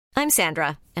I'm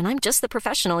Sandra, and I'm just the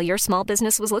professional your small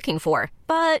business was looking for.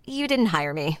 But you didn't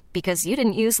hire me because you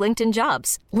didn't use LinkedIn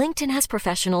Jobs. LinkedIn has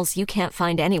professionals you can't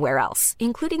find anywhere else,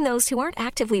 including those who aren't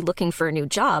actively looking for a new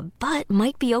job, but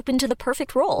might be open to the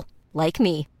perfect role, like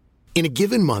me. In a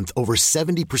given month, over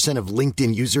 70% of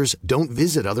LinkedIn users don't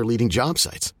visit other leading job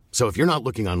sites. So if you're not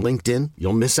looking on LinkedIn,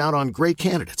 you'll miss out on great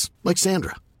candidates like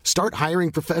Sandra. Start hiring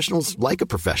professionals like a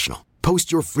professional.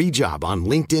 Post your free job on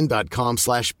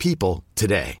linkedin.com/people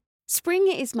today. Spring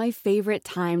is my favorite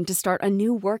time to start a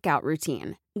new workout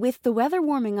routine. With the weather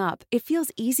warming up, it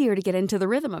feels easier to get into the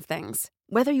rhythm of things.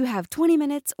 Whether you have 20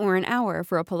 minutes or an hour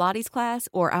for a Pilates class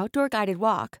or outdoor guided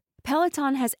walk,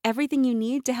 Peloton has everything you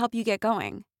need to help you get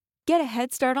going. Get a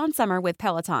head start on summer with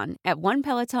Peloton at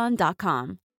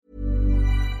onepeloton.com.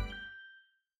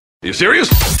 Are you serious?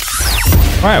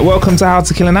 All right, welcome to How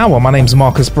to Kill an Hour. My name's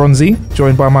Marcus Bronzy,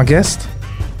 joined by my guest,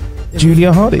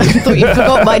 Julia Hardy. I thought you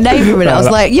forgot my name for a minute. I was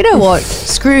like, you know what?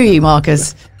 Screw you,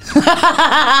 Marcus.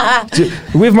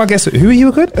 With my guest, who are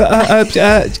you good?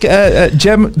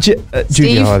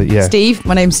 Julia Hardy. Yeah. Steve.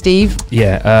 My name's Steve.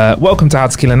 Yeah. Welcome to How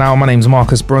to Kill an Hour. My name's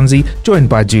Marcus Bronzy, joined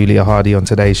by Julia Hardy on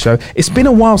today's show. It's been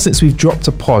a while since we've dropped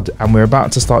a pod, and we're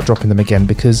about to start dropping them again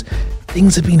because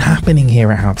things have been happening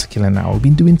here at How to Kill an Hour. We've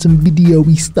been doing some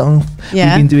video-y stuff.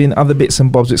 Yeah. We've been doing other bits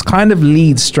and bobs, which kind of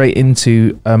leads straight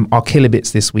into our killer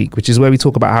bits this week, which is where we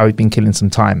talk about how we've been killing some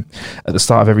time at the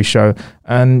start of every show.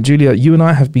 And Julia, you and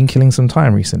I have been killing some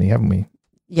time recently, haven't we?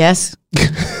 Yes.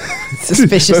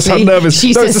 Suspiciously. That's how nervous.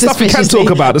 She no, says it's the stuff we can talk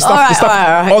about. The stuff, all the right.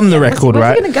 stuff on the record, Where's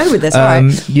right? We're going to go with this,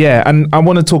 right? Yeah, and I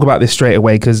want to talk about this straight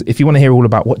away because if you want to hear all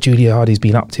about what Julia Hardy's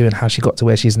been up to and how she got to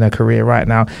where she is in her career right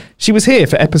now, she was here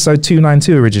for episode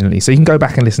 292 originally, so you can go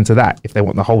back and listen to that if they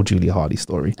want the whole Julia Hardy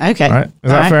story. Okay. Right?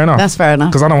 Is that fair enough? That's fair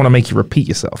enough. Because I don't want to make you repeat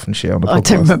yourself and shit on the podcast. I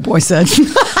don't remember what I said.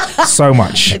 So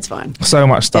much. It's fine. So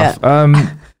much stuff.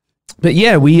 Yeah. But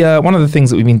yeah, we one of the things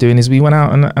that we've been doing is we went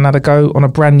out and had a go on a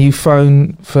brand new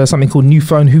phone for something called New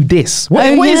Phone Who Dis. What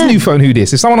is New Phone Who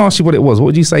Dis? If someone asked you what it was, what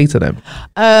would you say to them?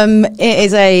 It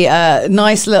is a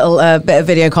nice little bit of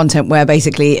video content where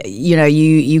basically, you know,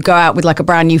 you go out with like a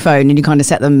brand new phone and you kind of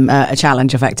set them a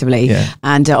challenge effectively. Yeah.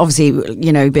 And obviously,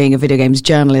 you know, being a video games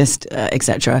journalist,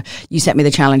 etc., you set me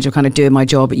the challenge of kind of doing my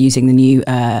job using the new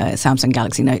Samsung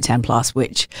Galaxy Note 10 Plus,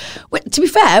 which, to be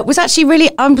fair, was actually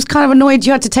really, I was kind of annoyed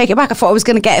you had to take it back. I thought I was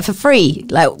going to get it for free.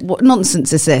 Like, what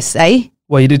nonsense is this, eh?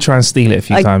 Well, you did try and steal it a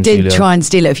few times, I did Julia. try and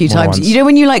steal it a few times. You know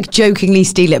when you like jokingly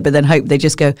steal it, but then hope they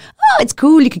just go, oh, it's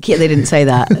cool, you could keep it. They didn't say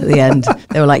that at the end.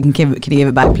 They were like, can you give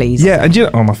it back, please? Yeah, and you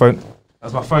know, my phone.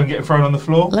 That's my phone getting thrown on the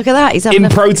floor. Look at that. He's having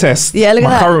protest. Yeah, look at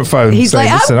my that. My current phone. He's like,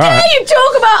 how dare you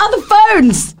talk about other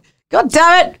phones? God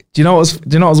damn it. Do you know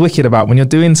what's wicked about when you're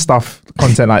doing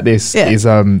content like this is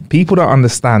people don't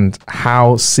understand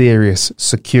how serious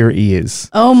security is.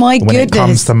 Oh my goodness. When it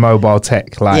comes to mobile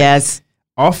tech. Like, yes.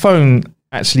 Our phone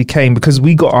actually came because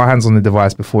we got our hands on the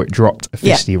device before it dropped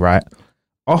officially, right?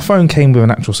 Our phone came with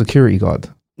an actual security guard.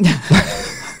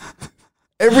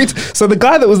 So the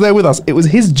guy that was there with us, it was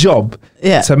his job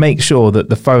to make sure that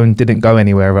the phone didn't go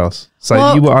anywhere else.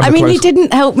 So you were under he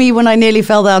didn't help me when I nearly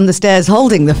fell down the stairs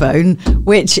holding the phone,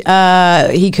 which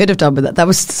he could have done with that. That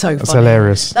was so funny. That's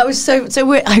hilarious. That was so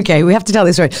we're okay. We have to tell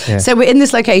this story. Yeah. So we're in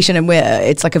this location and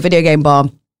it's like a video game bar.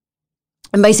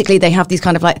 And basically they have these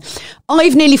kind of like,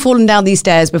 I've nearly fallen down these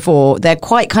stairs before. They're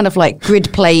quite kind of like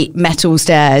grid plate metal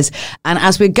stairs. And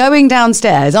as we're going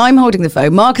downstairs, I'm holding the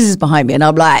phone. Marcus is behind me and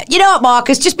I'm like, you know what,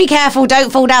 Marcus, just be careful.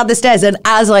 Don't fall down the stairs. And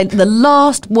as the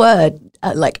last word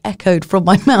echoed from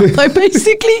my mouth, I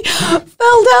basically fell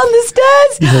down the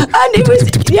stairs. And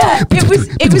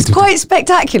it was quite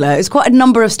spectacular. It was quite a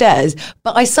number of stairs,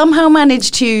 but I somehow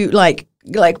managed to like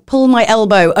pull my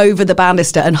elbow over the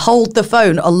banister and hold the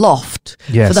phone aloft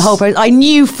for the whole process. I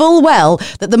knew full well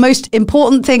that the most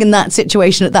important thing in that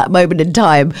situation at that moment in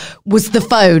time was the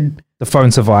phone. The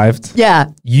phone survived. Yeah,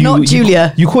 not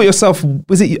Julia. You caught yourself,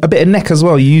 was it a bit of neck as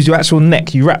well? You used your actual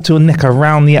neck. You wrapped your neck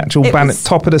around the actual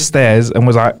top of the stairs and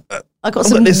was like... I got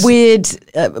some weird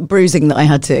bruising that I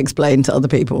had to explain to other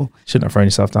people. Shouldn't have thrown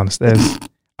yourself down the stairs.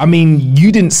 I mean,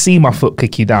 you didn't see my foot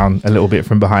kick you down a little bit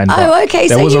from behind. Oh, okay.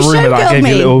 So you showgirled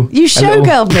me. You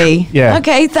showgirled me. Yeah.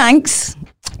 Okay, thanks.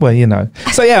 Well, you know.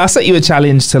 So yeah, I set you a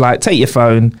challenge to like take the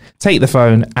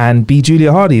phone and be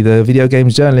Julia Hardy, the video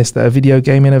games journalist at a video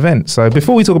gaming event. So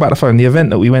before we talk about the phone, the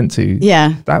event that we went to,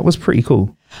 that was pretty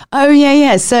cool. Oh,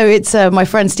 yeah. So it's my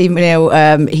friend Steve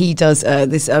McNeil. He does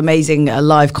this amazing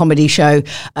live comedy show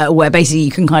where basically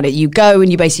you can you go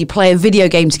and you basically play a video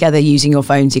game together using your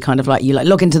phones. You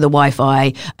log into the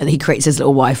Wi-Fi and he creates his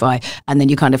little Wi-Fi and then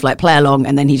you play along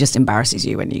and then he just embarrasses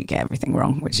you when you get everything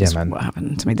wrong, which is what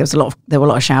happened to me. There were a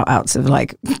lot of shout outs of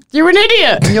you're an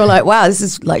idiot. And you're like, wow, this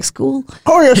is like school.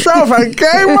 Call yourself a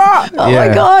gamer.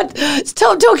 My God.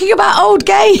 Stop talking about old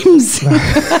games.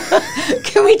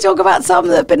 Can we talk about some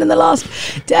that have been in the last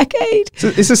decade?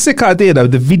 It's a sick idea though.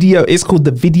 It's called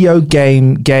the Video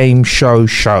Game Show.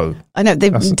 I know. I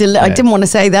didn't want to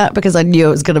say that because I knew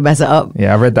it was going to mess it up.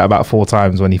 Yeah, I read that about 4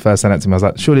 times when he first sent it to me. I was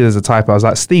like, surely there's a typo. I was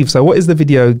like, Steve, so what is the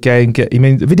video game? You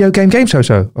mean the Video Game Show?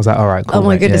 I was like, all right, cool. Oh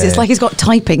my goodness, it's like he's got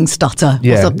typing stutter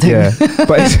or something. Yeah,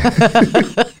 but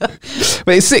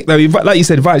it's sick though. Like you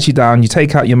said, invites you down, you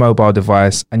take out your mobile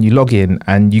device and you log in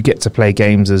and you get to play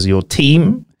games as your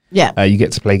team. Yeah. You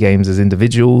get to play games as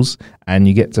individuals and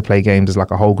you get to play games as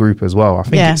like a whole group as well.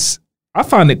 I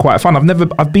find it quite fun.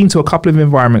 I've been to a couple of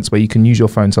environments where you can use your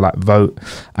phone to vote,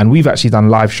 and we've actually done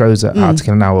live shows at How to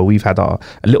Kill an Hour where we've had a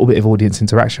little bit of audience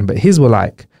interaction, but his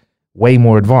were way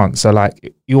more advanced. So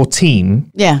your team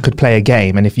could play a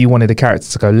game, and if you wanted a character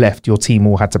to go left, your team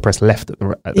all had to press left at the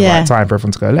right time for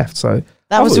everyone to go left. So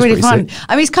that was really fun. Sick.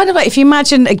 I mean, it's kind of like if you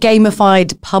imagine a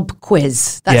gamified pub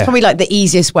quiz, that's probably the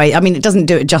easiest way. I mean, it doesn't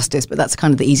do it justice, but that's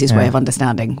kind of the easiest way of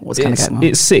understanding what's kind of going on.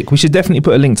 It's sick. We should definitely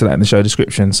put a link to that in the show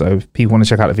description. So if people want to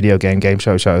check out the Video Game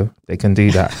Show, they can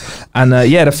do that. And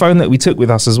the phone that we took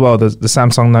with us as well, the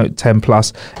Samsung Note 10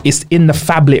 Plus, it's in the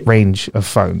phablet range of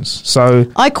phones. So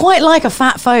I quite like a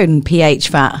fat phone, PH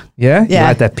fat. Yeah? You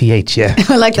like that PH, yeah.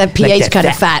 I like that PH kind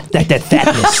of fat. Like that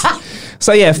fatness.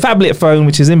 So phablet phone,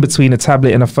 which is in between a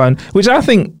tablet and a phone, which I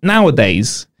think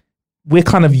nowadays we're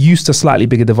kind of used to slightly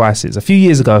bigger devices. A few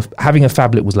years ago, having a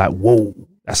phablet was like, whoa,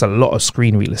 that's a lot of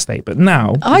screen real estate. But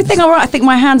now... I think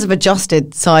my hands have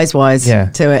adjusted size-wise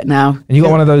to it now. And you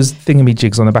got one of those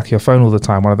thingamajiggies on the back of your phone all the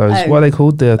time, one of those, what are they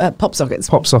called? The pop sockets.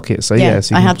 Pop sockets. So so you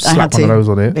can slap one of those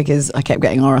on it. Because I kept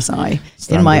getting RSI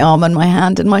in my arm and my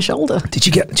hand and my shoulder. Did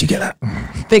you get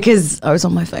that? Because I was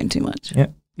on my phone too much. Yeah.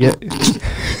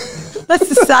 That's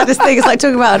the saddest thing. It's like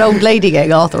talking about an old lady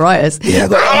getting arthritis. Yeah,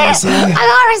 my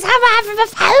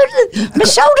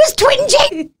shoulder's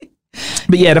twinging.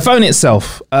 But the phone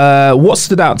itself, what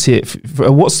stood out to you?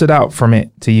 What stood out from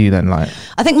it to you then? I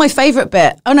think my favourite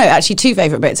bit. Oh no, actually 2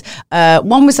 favourite bits.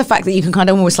 One was the fact that you can kind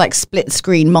of almost split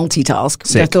screen multitask,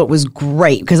 which I thought was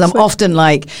great because I'm often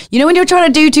when you're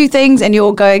trying to do 2 things and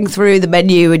you're going through the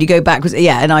menu and you go backwards,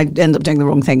 and I end up doing the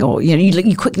wrong thing, or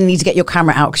you quickly need to get your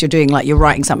camera out because you're doing you're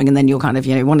writing something and then you're kind of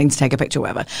wanting to take a picture or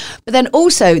whatever. But then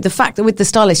also the fact that with the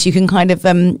stylus you can kind of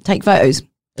take photos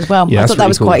as well. I thought that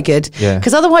was quite good.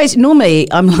 Because otherwise,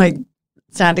 normally I'm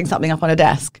standing something up on a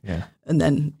desk and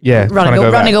then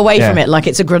running away from it like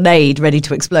it's a grenade ready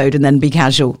to explode and then be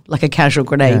casual, like a casual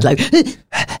grenade.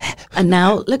 And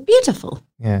now look beautiful.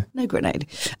 Yeah. No grenade.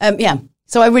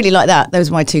 So I really like that. Those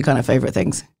are my 2 kind of favourite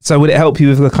things. So would it help you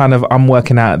with the kind of I'm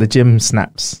working out at the gym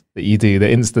snaps that you do, the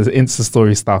Insta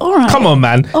story stuff? All right. Come on,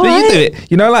 man. You do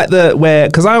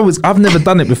it. Because I've never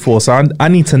done it before. So I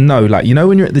need to know,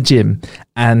 when you're at the gym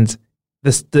and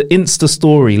the Insta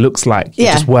story looks like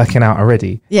you're just working out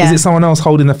already. Yeah. Is it someone else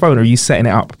holding the phone or are you setting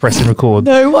it up, pressing record?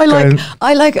 No,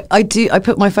 I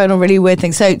put my phone on really weird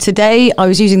things. So today I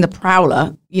was using the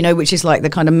Prowler, which is the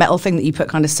kind of metal thing that you put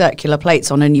kind of circular plates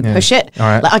on and you push it. All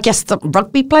right. I guess the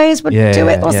rugby players would do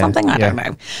it or something. I don't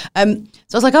know.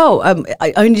 So I was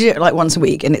I only do it once a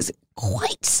week and it's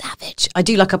quite savage. I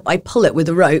do I pull it with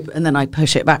a rope and then I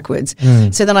push it backwards.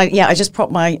 So then I just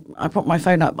prop my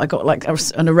phone up. I got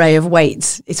an array of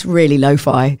weights. It's really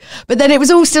lo-fi. But then it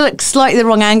was all still slightly the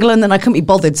wrong angle and then I couldn't be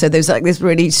bothered. So there's this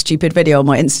really stupid video on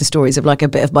my Insta stories of a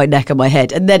bit of my neck and my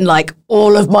head and then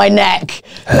all of my neck.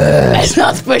 It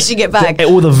starts pushing it back.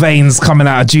 All the veins coming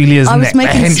out of Julia's neck. I was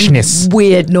making some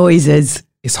weird noises.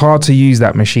 It's hard to use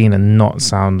that machine and not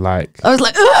sound like I was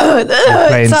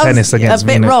playing tennis against a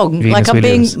bit wrong. Venus I'm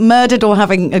Williams. being murdered or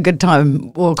having a good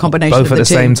time or a combination both of the at the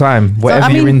two. same time.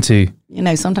 Whatever you're into.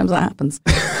 Sometimes that happens.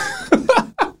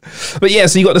 But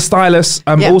so you got the stylus.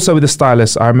 Also with the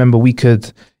stylus, I remember we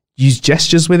could use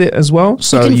gestures with it as well.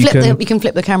 So you can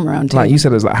flip the camera around too. Like you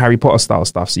said, it was Harry Potter style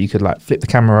stuff. So you could flip the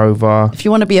camera over. If you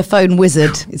want to be a phone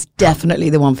wizard, it's definitely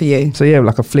the one for you. So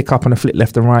a flick up and a flick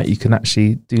left and right. You can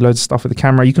actually do loads of stuff with the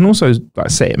camera. You can also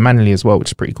set it manually as well, which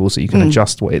is pretty cool. So you can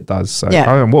adjust what it does. So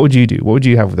what would you do? What would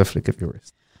you have with a flick of your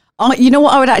wrist? You know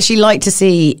what I would actually like to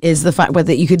see is the fact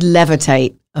whether you could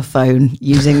levitate a phone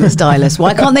using the stylus.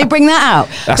 Why can't they bring that out?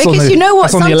 Because you know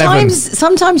what?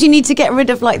 Sometimes you need to get rid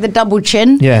of like the double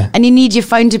chin. Yeah. And you need your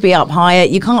phone to be up higher.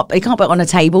 You can't put it on a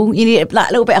table. You need it like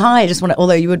a little bit higher.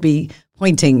 Although you would be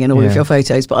pointing in all of your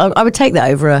photos, but I would take that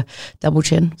over a double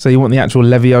chin. So you want the actual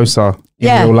Leviosa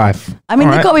in real life? I mean,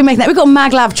 they've got to be making that. We've got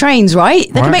maglev trains,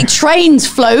 right? They can make trains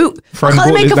float. Why can't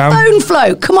they make a phone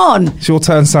float? Come on. It's your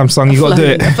turn, Samsung. You got to do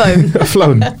it. A phone. A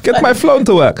phone. Get my phone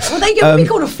to work. Well, they can be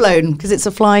called a phone because it's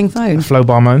a flying phone.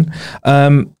 Flowbarmone.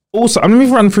 Also, I'm going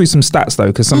to run through some stats though,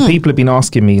 because some people have been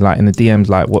asking me, like in the DMs,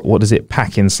 like what does it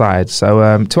pack inside?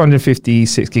 So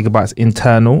 256 gigabytes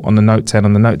internal on the Note 10.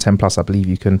 On the Note 10 Plus, I believe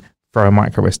you can throw a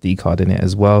micro SD card in it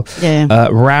as well. Yeah.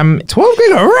 RAM, 12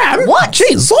 gig of RAM. What?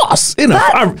 Jesus!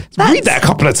 I read that a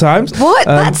couple of times. What?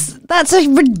 That's a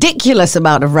ridiculous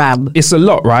amount of RAM. It's a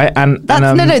lot, right?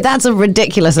 That's a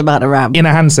ridiculous amount of RAM in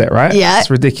a handset, right? Yeah, it's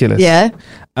ridiculous. Yeah.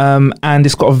 And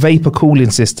it's got a vapor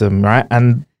cooling system, right?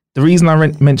 And the reason I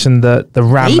mentioned the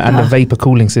RAM and the vapor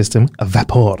cooling system, a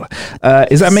vapor,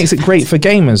 is that makes it great for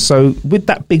gamers. So with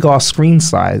that big ass screen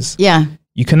size,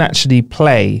 you can actually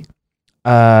play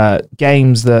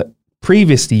games that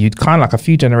previously you'd kind of like a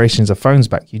few generations of phones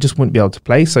back, you just wouldn't be able to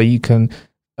play. So you can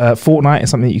Fortnite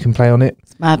is something that you can play on it.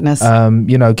 It's madness.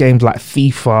 Games like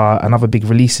FIFA and other big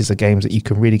releases are games that you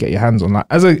can really get your hands on. Like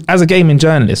as a gaming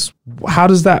journalist, what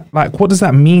does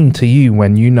that mean to you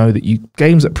when you know that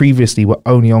games that previously were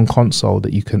only on console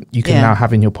that you can now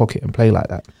have in your pocket and play like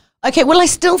that? Okay, well, I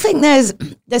still think there's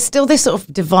still this sort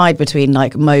of divide between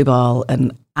like mobile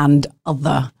and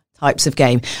other types of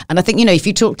game. And I think, if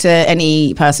you talk to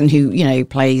any person who,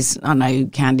 plays, I don't know,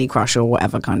 Candy Crush or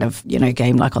whatever kind of,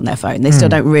 game like on their phone, they still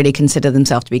don't really consider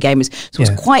themselves to be gamers. So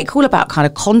what's quite cool about kind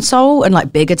of console and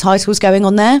like bigger titles going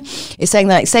on there is saying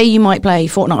that, like, say you might play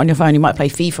Fortnite on your phone, you might play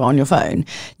FIFA on your phone.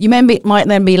 You might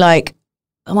then be like,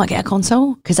 I might get a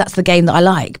console because that's the game that I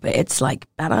like, but it's like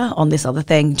better on this other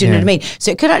thing. Do you know what I mean?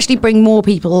 So it could actually bring more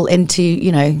people into,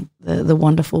 the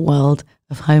wonderful world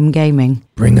of home gaming.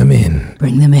 Bring them in.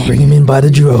 Bring them in. Bring them in by the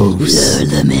droves. Lure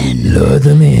them in. Lure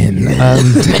them in.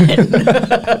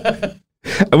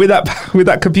 With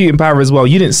that computing power as well,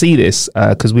 you didn't see this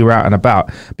because we were out and about,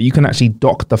 but you can actually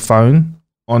dock the phone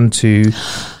onto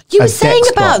You were saying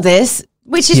desktop. about this,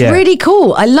 which is really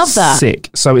cool. I love that. Sick.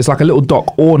 So it's like a little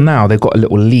dock, or now they've got a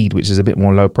little lead, which is a bit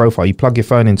more low profile. You plug your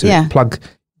phone into it, plug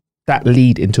that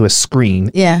lead into a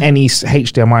screen, any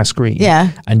HDMI screen,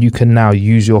 and you can now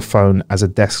use your phone as a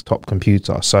desktop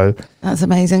computer. So that's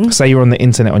amazing. Say you're on the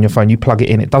internet on your phone, you plug it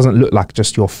in. It doesn't look like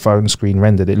just your phone screen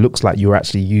rendered. It looks like you're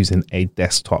actually using a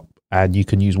desktop. And you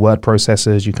can use word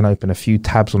processors. You can open a few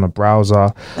tabs on a browser.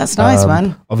 That's nice,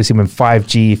 man. Obviously,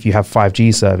 if you have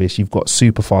 5G service, you've got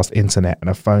super fast internet and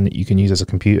a phone that you can use as a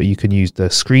computer. You can use the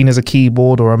screen as a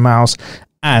keyboard or a mouse.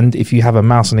 And if you have a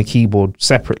mouse and a keyboard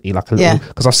separately, like a little,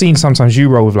 because I've seen sometimes you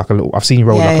roll with like a little, I've seen you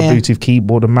roll with like a Bluetooth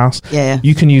keyboard and mouse.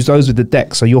 You can use those with the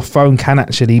deck. So your phone can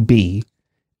actually be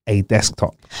a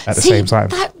desktop at the same time.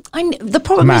 The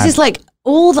problem is like,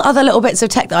 all the other little bits of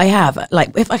tech that I have, like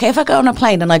if I go on a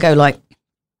plane and I go like,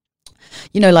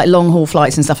 like long haul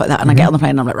flights and stuff like that, and I get on the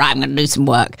plane and I'm like, right, I'm going to do some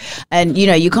work, and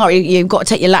you've got to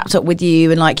take your laptop with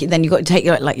you, and like then you've got to take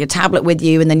your tablet with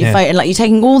you, and then your phone, and like you're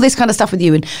taking all this kind of stuff with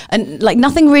you, and like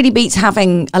nothing really beats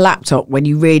having a laptop when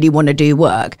you really want to do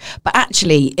work. But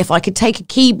actually, if I could take a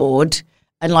keyboard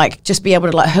and like just be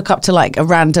able to like hook up to like a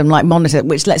random like monitor,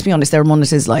 which let's be honest, there are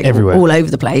monitors like everywhere, all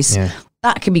over the place.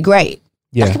 That could be great.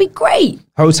 Yeah. That could be great.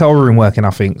 Hotel room working, I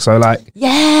think. So like...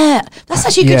 Yeah, that's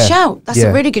actually a good shout. That's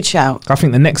a really good shout. I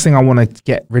think the next thing I want to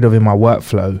get rid of in my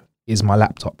workflow is my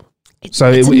laptop. It's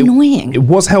annoying. It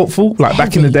was helpful. Like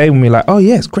back in the day when we were like, oh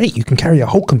yeah, it's great. You can carry a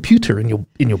whole computer in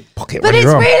your pocket. But it's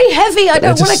really heavy. I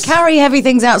don't want to carry heavy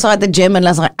things outside the gym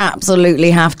unless I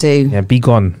absolutely have to. Yeah, be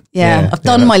gone. Yeah, I've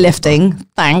done my lifting.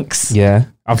 Thanks. Yeah,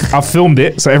 I've filmed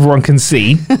it so everyone can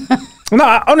see.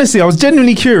 No, honestly, I was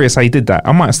genuinely curious how you did that.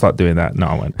 I might start doing that. No,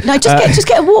 I won't. No, just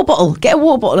get a water bottle. Get a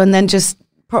water bottle and then just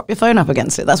prop your phone up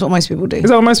against it. That's what most people do. Is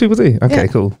that what most people do? Okay,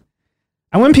 cool.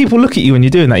 And when people look at you and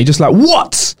you're doing that, you're just like,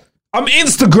 what? I'm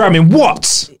Instagramming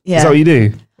what? Yeah. Is that what you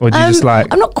do? Or do you just like...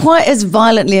 I'm not quite as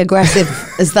violently aggressive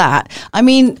as that. I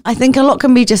mean, I think a lot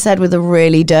can be just said with a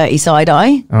really dirty side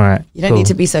eye. All right. You don't need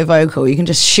to be so vocal. You can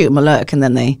just shoot them a look and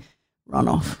then they run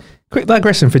off. Quick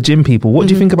digression for gym people. What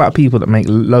do you think about people that make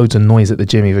loads of noise at the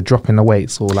gym, either dropping the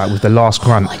weights or like with the last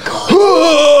grunt? Oh my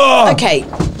God. Okay.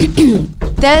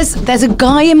 There's a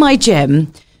guy in my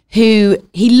gym who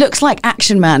he looks like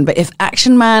Action Man, but if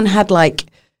Action Man had like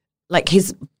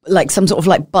his like some sort of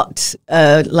like butt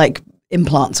like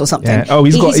implants or something. Yeah. Oh,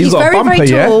 he's got a very, bumper, very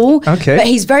tall. yeah? Okay. But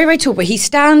he's very, very tall. But he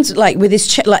stands like with his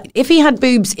chest. Like if he had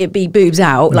boobs, it'd be boobs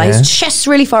out. Like his chest's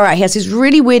really far out. He has this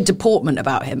really weird deportment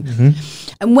about him.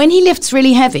 Mm-hmm. And when he lifts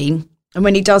really heavy, and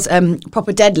when he does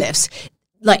proper deadlifts,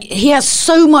 like he has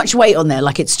so much weight on there,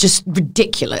 like it's just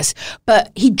ridiculous.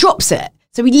 But he drops it.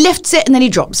 So he lifts it and then he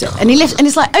drops it. And he lifts, and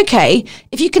it's like, okay,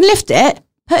 if you can lift it,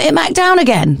 put it back down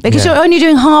again, because you're only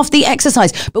doing half the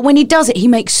exercise. But when he does it, he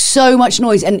makes so much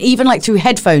noise. And even like through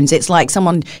headphones, it's like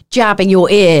someone jabbing your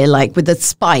ear, like with a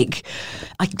spike.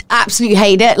 I absolutely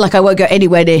hate it. Like I won't go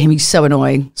anywhere near him. He's so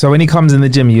annoying. So when he comes in the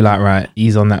gym, you're like, right,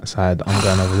 he's on that side. I'm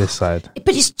going over this side.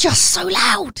 But it's just so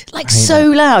loud. Like so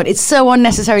loud. It's so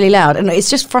unnecessarily loud. And it's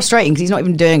just frustrating because he's not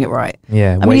even doing it right.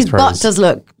 Yeah. I mean, his butt does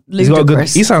look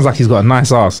ludicrous. He sounds like he's got a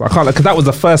nice ass. I can't, because that was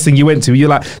the first thing you went to. You're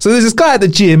like, so there's this guy at the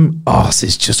gym, ass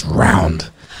is just round.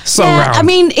 So round. I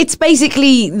mean, it's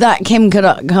basically that Kim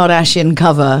Kardashian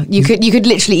cover. You could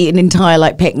literally eat an entire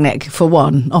like picnic for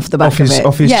one off the back of it.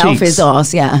 Off his cheeks. Off his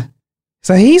ass, yeah.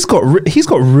 So he's got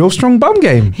real strong bum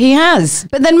game. He has.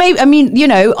 But then maybe, I mean, you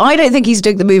know, I don't think he's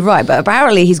doing the move right, but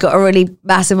apparently he's got a really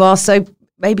massive ass, so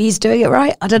maybe he's doing it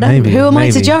right. I don't know. Who am I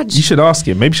to judge? You should ask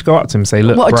him. Maybe you should go up to him and say,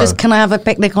 look, what, bro. just can I have a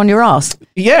picnic on your ass?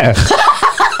 Yeah.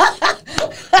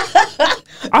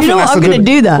 You know what? I'm going to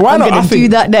do that. Why I'm not? going to do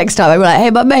that next time. I'm like, hey,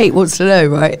 my mate wants to know,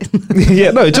 right?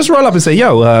 Yeah, no, just roll up and say,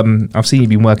 yo, I've seen you've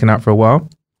been working out for a while.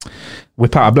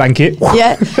 Whip out a blanket.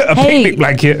 Yeah. A picnic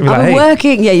blanket. Be I've been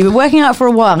working. Yeah, you've been working out for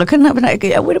a while. I couldn't have been like,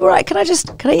 right, can I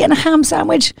eat a ham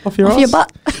sandwich off your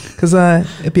butt? Because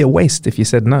it'd be a waste if you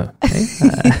said no. Okay?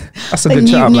 That's a good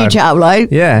new chat line.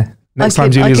 Yeah. Next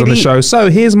time Julia's on the show. So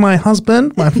here's my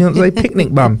husband, my fiance,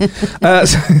 picnic bum.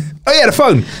 The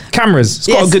phone. Cameras. It's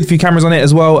got a good few cameras on it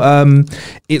as well.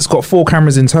 It's got 4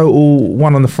 cameras in total,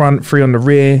 1 on the front, 3 on the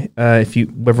rear.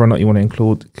 Whether or not you want to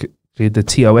include the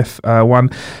TOF one.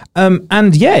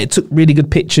 And yeah, it took really good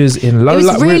pictures in low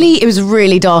light. It was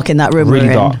really dark in that room. Really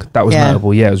dark. That was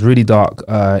notable. Yeah, it was really dark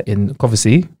in,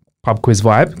 obviously, pub quiz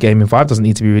vibe, gaming vibe. Doesn't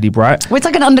need to be really bright. Well, it's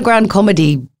like an underground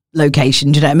comedy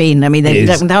location. Do you know what I mean? I mean, they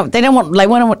don't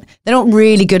want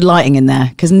really good lighting in there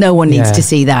because no one needs to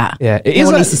see that. Yeah, no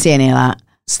one needs to see any of that.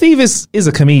 Steve is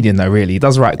a comedian though, really. He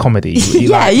does write comedy. So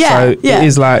it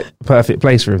is like a perfect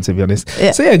place for him, to be honest.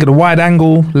 Yeah. So yeah, got a wide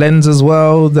angle lens as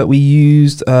well that we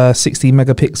used, 16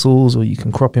 megapixels, or you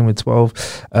can crop in with 12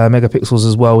 megapixels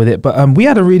as well with it. But we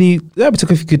had we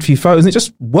took a good few photos and it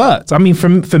just worked. I mean,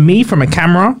 for me, from a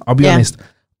camera, I'll be honest,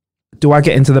 do I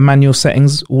get into the manual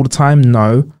settings all the time?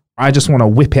 No. I just want to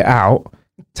whip it out,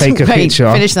 take a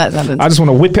picture. Finish that sentence. I just want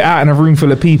to whip it out in a room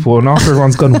full of people, and after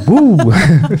everyone's gone, woo.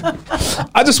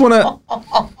 I just want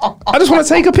to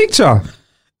take a picture.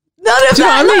 None of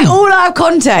that, like all out of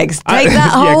context. Take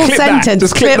that whole sentence,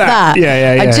 just clip that.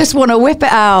 Yeah. I just want to whip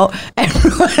it out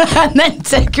and then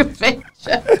take a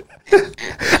picture.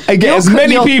 And get as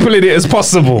many people in it as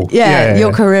possible. Yeah,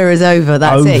 your career is over.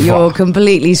 That's it. You're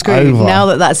completely screwed.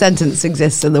 Now that sentence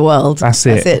exists in the world. That's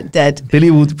it. Dead.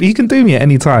 He can do me at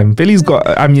any time. Billy's got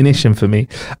ammunition for me.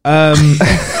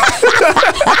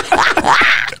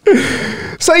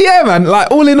 So yeah, man. Like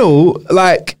all in all,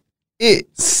 like it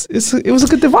was a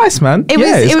good device, man. It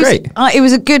was great. It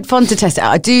was a good fun to test it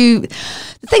out. The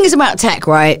thing is about tech,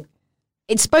 right?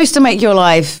 It's supposed to make your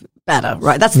life better,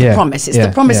 right? That's the promise. It's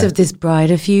the promise of this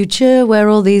brighter future where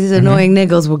all these annoying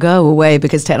niggles will go away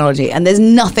because technology. And there's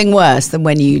nothing worse than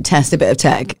when you test a bit of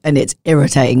tech and it's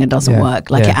irritating and doesn't work.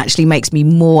 Like it actually makes me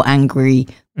more angry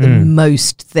than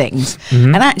most things.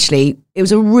 And actually, it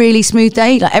was a really smooth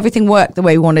day. Like everything worked the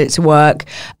way we wanted it to work.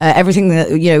 Everything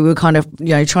that we were kind of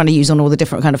trying to use on all the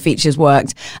different kind of features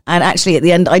worked. And actually, at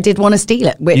the end, I did want to steal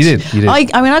it. Which you did.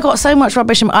 I mean, I got so much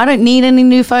rubbish. I don't need any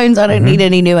new phones. I don't need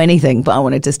any new anything. But I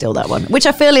wanted to steal that one, which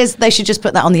I feel is they should just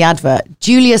put that on the advert.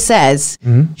 Julia says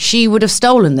she would have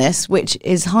stolen this, which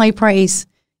is high praise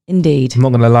indeed. I'm not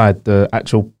going to lie. The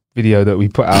actual video that we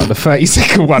put out, the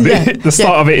 30-second one, the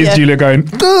start of it is Julia going,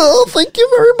 oh, thank you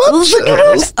very much.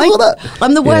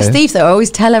 I'm the worst thief, though. I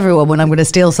always tell everyone when I'm going to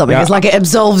steal something. It's like it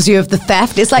absolves you of the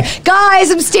theft. It's like,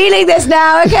 guys, I'm stealing this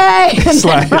now, okay? It's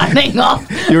like running off.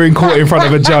 You're in court in front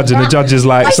of a judge, and the judge is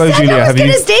like, so Julia, have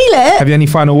you any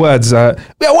final words? I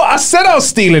said I was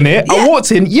stealing it. I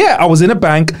walked in. I was in a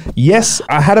bank. Yes,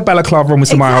 I had a balaclava on with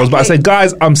some eye holes, but I said,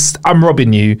 guys, I'm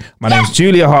robbing you. My name's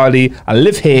Julia Hardy. I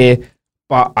live here.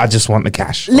 But I just want the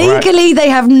cash. Legally, they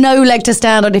have no leg to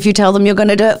stand on if you tell them you're going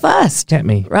to do it first. Get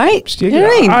me. Right? You know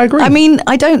what I mean? I agree. I mean,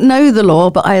 I don't know the law,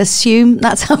 but I assume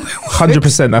that's how it works.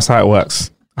 100% that's how it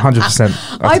works.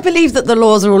 100%. I believe that the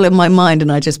laws are all in my mind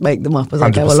and I just make them up as I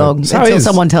go 100%. along So it until is.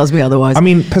 someone tells me otherwise. I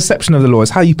mean, perception of the law is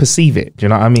how you perceive it. Do you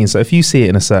know what I mean? So if you see it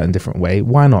in a certain different way,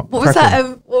 why not? What was Crack that?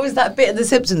 on. What was that bit of The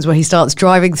Simpsons where he starts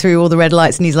driving through all the red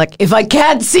lights and he's like, "If I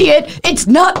can't see it, it's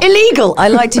not illegal." I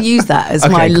like to use that as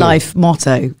Okay, my cool. life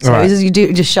motto. So Right. as you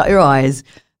do, just shut your eyes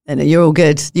and you're all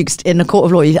good. In a court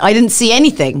of law, I didn't see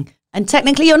anything, and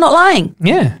technically, you're not lying.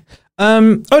 Yeah.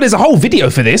 There's a whole video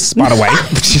for this, by the way.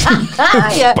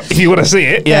 Yeah. But if you want to see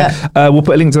it, we'll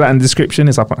put a link to that in the description.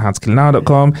 It's up on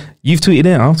howtokillnow.com. You've tweeted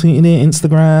it, I've tweeted it,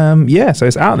 Instagram. Yeah, so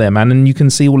it's out there, man. And you can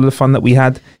see all of the fun that we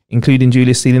had, including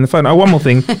Julia stealing the phone. Oh, one more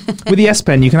thing. With the S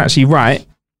Pen, you can actually write,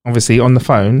 obviously, on the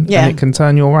phone, Yeah. and it can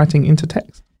turn your writing into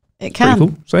text. It Pretty can.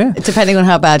 cool. So, yeah. Depending on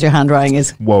how bad your handwriting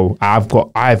is. Whoa, I've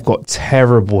got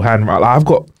terrible handwriting.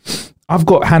 I've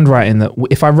got handwriting that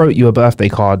if I wrote you a birthday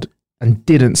card and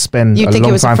didn't spend You'd a think it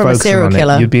long was time from a focusing serial on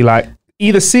killer. it, you'd be like,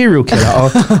 either serial killer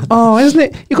or, oh, isn't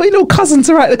it? You got your little cousin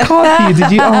to write the card for you,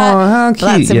 did you? Oh, how cute.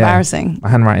 That's Yeah. embarrassing. My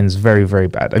handwriting's very, very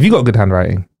bad. Have you got good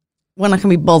handwriting? When I can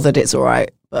be bothered, it's all right,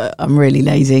 but I'm really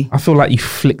lazy. I feel like you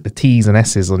flick the T's and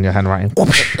S's on your handwriting.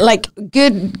 Like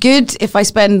good if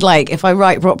I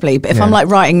write properly, but if Yeah. I'm like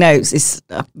writing notes, it's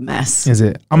a mess. Is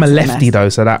it? I'm a It's a lefty mess. though,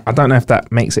 so that I don't know if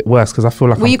that makes it worse because I feel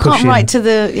like Well, I'm you can't pushing. write to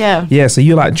the Yeah, so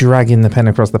you're like dragging the pen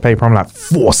across the paper. I'm like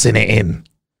forcing it in.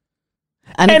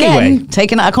 And Anyway. again,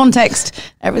 taken out of context,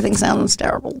 everything sounds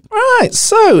terrible. Right.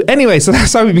 So anyway, so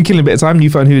that's how we've been killing a bit of time. New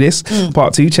Phone Who This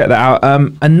Part 2. Check that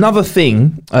out. Another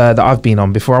thing that I've been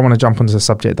on before I want to jump onto the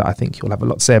subject that I think you'll have a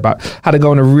lot to say about, how to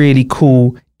go on a really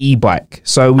cool e-bike.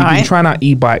 So we've been Alright. trying out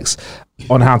e-bikes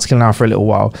on How to Kill Now for a little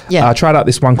while. Yeah. I tried out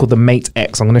this one called the Mate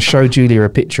X. I'm going to show Julia a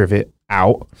picture of it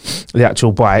out, the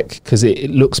actual bike, because it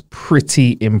looks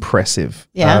pretty impressive.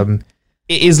 Yeah.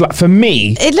 It is like, for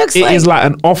me, It looks it like- is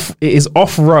like it is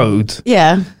off-road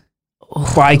Yeah.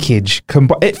 bikeage.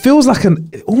 It feels like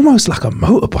almost like a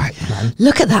motorbike, man.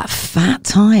 Look at that fat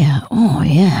tire. Oh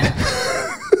yeah.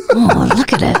 Oh,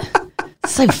 look at it.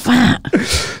 So fat.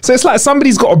 So it's like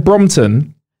somebody's got a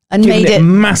Brompton And giving made it it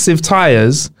massive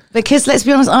tires. because let's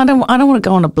be honest, I don't want to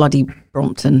go on a bloody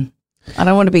Brompton. I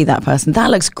don't want to be that person. That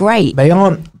looks great. They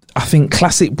aren't. I think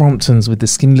classic Bromptons with the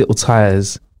skinny little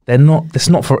tires. They're not. That's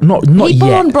not for not People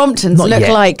yet. on Bromptons Not look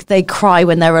yet. like they cry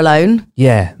when they're alone.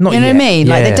 Yeah, not You know yet. what I mean?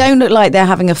 Like Yeah. they don't look like they're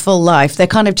having a full life. They're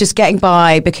kind of just getting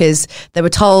by because they were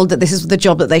told that this is the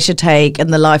job that they should take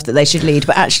and the life that they should lead.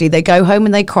 But actually, they go home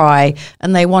and they cry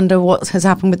and they wonder what has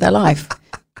happened with their life.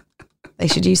 They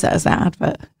should use that as their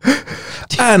advert.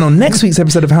 And on next week's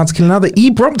episode of How to Kill Another,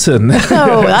 Brompton.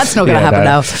 Oh, that's not going to happen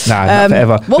now. No, not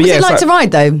forever. What was it like to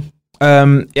ride though?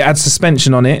 It had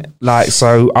suspension on it,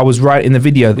 so I was riding in the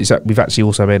video that we've actually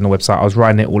also made on the website. I was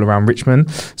riding it all around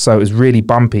Richmond, so it was really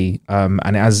bumpy, and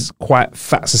it has quite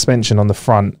fat suspension on the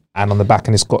front and on the back,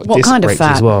 and it's got What disc kind of brakes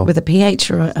fat? as well. With a pH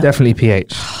or a... Definitely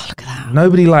pH. Look at that.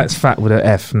 Nobody likes fat with an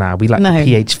F now. We like No. the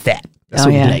pH fat. That's Oh,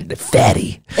 what yeah. we like, the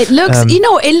fatty. It looks,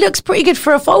 it looks pretty good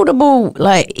for a foldable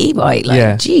like e-bike. Like,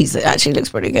 Yeah. geez, it actually looks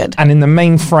pretty good. And in the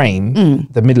main frame,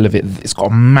 the middle of it, it's got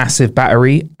a massive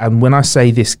battery. And when I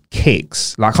say this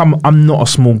kicks, like I'm not a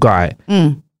small guy.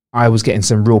 I was getting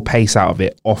some real pace out of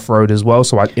it off road as well.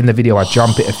 So in the video, I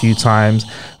jump it a few times,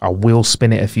 I wheel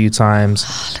spin it a few times.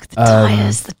 Look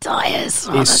at the tires.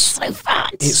 Oh, it's- that's so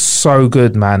fat. It's so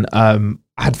good, man.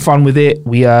 I had fun with it.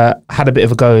 We had a bit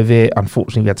of a go with it.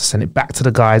 Unfortunately, we had to send it back to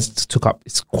the guys.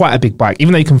 It's quite a big bike.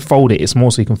 Even though you can fold it, it's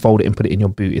more so you can fold it and put it in your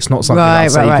boot. It's not something Right,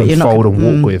 that right, you You're can not- fold and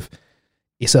walk with.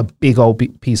 It's a big old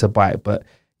piece of bike, but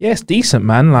yeah, it's decent,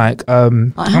 man. Like, I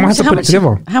might have to put it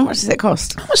together. How much does it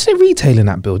cost? How much are they retailing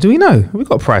that bill? Do we know? Have we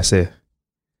got a price here?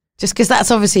 Just because that's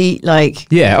obviously like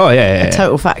Yeah. Oh, yeah. a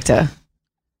total factor.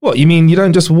 What, you mean you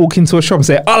don't just walk into a shop and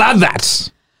say, I'll have that?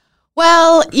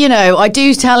 Well, I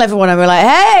do tell everyone, I'm like,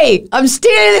 hey, I'm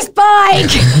stealing this bike.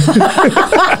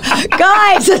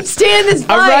 Guys, I'm stealing this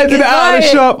bike. I'm riding it out of the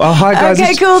It's shop. Oh, hi, guys.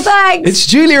 Okay, cool, thanks. It's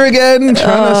Julia again,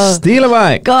 trying to steal a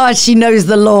bike. God, she knows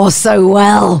the law so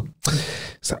well.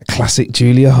 It's that classic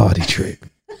Julia Hardy trick.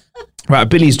 Right,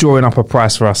 Billy's drawing up a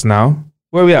price for us now.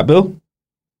 Where are we at, Bill?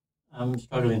 I'm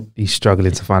struggling. He's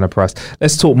struggling to find a price.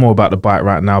 Let's talk more about the bike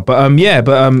right now. But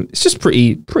it's just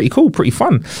pretty cool, pretty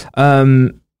fun.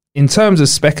 In terms of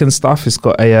spec and stuff, it's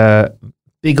got a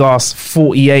big ass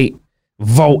 48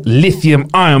 volt lithium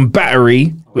ion battery,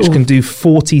 which can do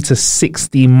 40 to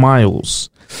 60 miles.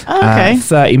 Oh, okay.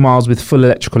 30 miles with full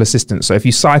electrical assistance. So if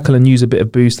you cycle and use a bit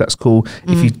of boost, that's cool.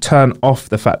 If you turn off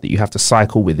the fact that you have to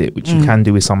cycle with it, which you can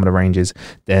do with some of the ranges,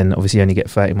 then obviously you only get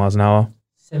 30 miles an hour.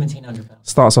 £1,700.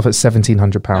 Starts off at £1,700.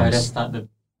 No, that's not the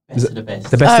Best of the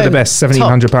best. The best of the best,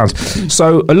 £1,700.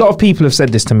 So a lot of people have said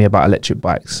this to me about electric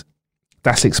bikes.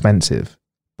 That's expensive,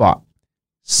 but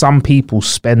some people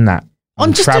spend that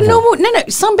on just travel. a normal. No.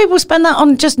 Some people spend that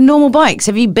on just normal bikes.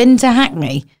 Have you been to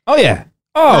Hackney? Oh yeah.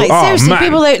 Oh, seriously, man.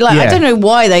 people I don't know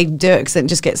why they do it because it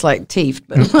just gets like teeth.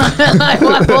 But like,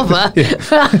 why bother?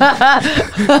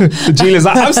 Julia's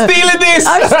like, I'm stealing this.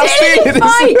 I'm stealing this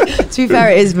bike. To be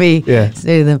fair, it is me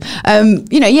stealing them.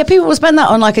 People will spend that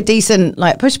on like a decent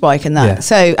like push bike and that. Yeah.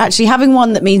 So actually having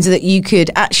one that means that you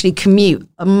could actually commute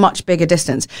a much bigger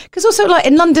distance. Because also like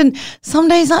in London, some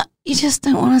days that you just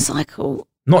don't want to cycle.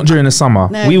 Not during the summer.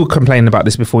 No. We were complaining about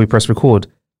this before we pressed record.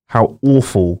 How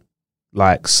awful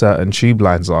like certain tube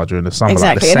lines are during the summer,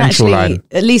 exactly. like the and central actually, line.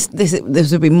 at least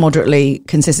this would be moderately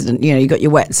consistent. You know, you got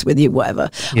your wets with you, whatever.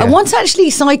 Yeah. I once actually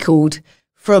cycled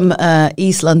from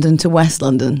East London to West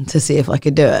London to see if I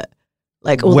could do it.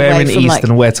 Like all Where the way in from East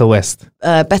and where to West?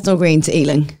 Bethnal Green to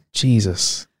Ealing.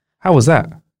 Jesus, how was that?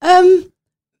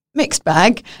 Mixed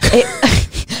bag.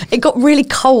 It got really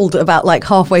cold about like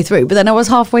halfway through, but then I was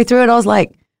halfway through and I was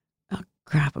like,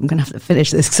 crap, I'm going to have to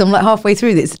finish this because I'm like halfway through.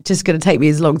 It's just going to take me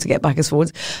as long to get back as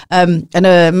forwards. And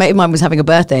a mate of mine was having a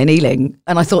birthday in Ealing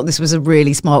and I thought this was a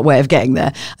really smart way of getting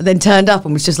there. And then turned up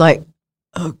and was just like,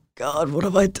 oh God, what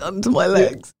have I done to my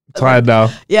legs? Tired now.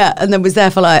 Yeah. And then was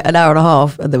there for like an hour and a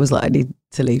half and then was like, I need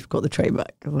to leave, got the train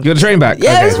back. You got the train back?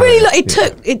 Yeah, Okay, it was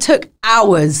really it took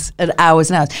hours and hours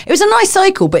and hours. It was a nice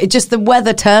cycle, but it just, the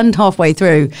weather turned halfway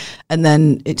through and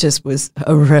then it just was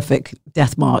a horrific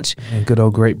death march. Yeah, good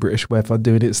old Great British weather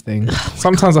doing its thing.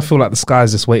 Sometimes I feel like the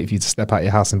skies just wait for you to step out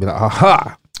your house and be like,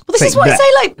 aha. Well, this is what I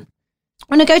say, like,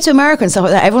 when I go to America and stuff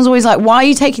like that, everyone's always like, why are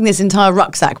you taking this entire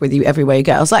rucksack with you everywhere you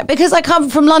go? I was like, because I come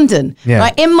from London. Yeah.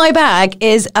 Like, in my bag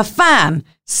is a fan,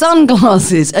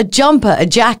 sunglasses, a jumper, a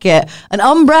jacket, an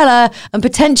umbrella, and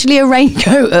potentially a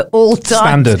raincoat at all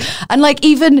times. Standard. And like,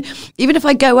 even if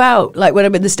I go out, like when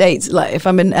I'm in the States, like if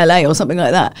I'm in LA or something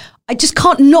like that, I just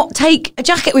can't not take a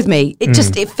jacket with me. It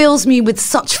just, it fills me with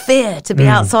such fear to be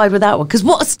outside without one.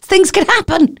 Because things can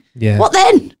happen. Yeah. What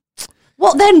then?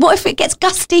 What if it gets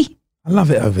gusty? I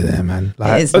love it over there, man.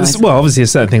 Like, is nice. Well, obviously,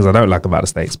 there's certain things I don't like about the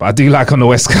States, but I do like on the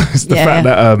West Coast the fact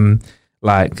that,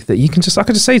 like, that I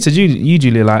could just say to you,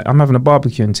 Julia, like, I'm having a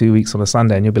barbecue in 2 weeks on a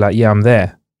Sunday, and you'll be like, yeah, I'm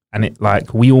there. And it,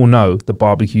 like, we all know the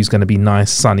barbecue is going to be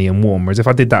nice, sunny, and warm. Whereas if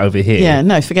I did that over here, Yeah,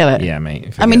 no, forget it. yeah,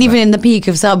 mate. I mean, even in the peak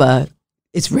of summer,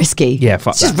 it's risky. Yeah,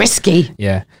 fuck it's just that. risky.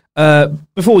 Yeah.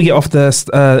 Before we get off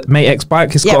the Mate X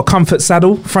bike, it's got a comfort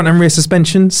saddle, front and rear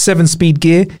suspension, 7-speed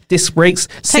gear, disc brakes.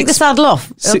 Take the saddle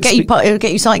off. It'll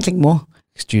get you cycling more.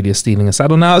 It's Julia stealing a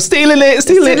saddle now. Stealing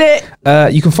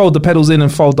it. You can fold the pedals in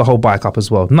and fold the whole bike up as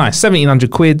well. Nice,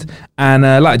 1,700 quid. And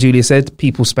like Julia said,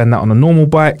 people spend that on a normal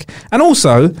bike. And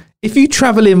also, if you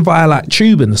travel in via like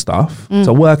tube and stuff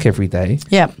to work every day,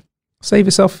 save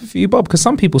yourself a few bob, because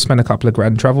some people spend a couple of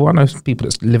grand travel. I know people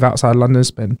that live outside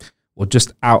London or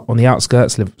just out on the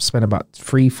outskirts spend about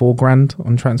 3-4 grand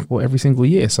on transport every single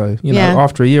year. So, you know,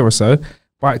 after a year or so,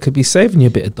 bike could be saving you a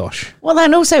bit of dosh. Well,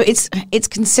 then also it's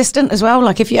consistent as well.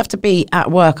 Like if you have to be at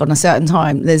work on a certain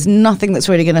time, there's nothing that's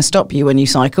really going to stop you when you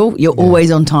cycle. You're always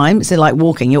on time. So like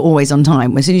walking, you're always on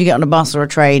time. As soon as you get on a bus or a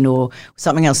train or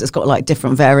something else that's got like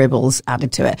different variables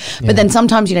added to it. But then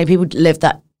sometimes, you know, people live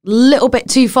that little bit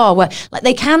too far where like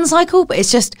they can cycle, but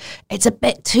it's a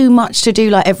bit too much to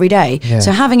do like every day.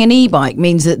 So having an e-bike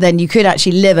means that then you could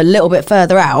actually live a little bit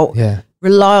further out,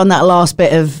 rely on that last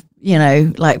bit of, you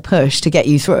know, like push to get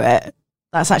you through it.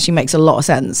 That's actually makes a lot of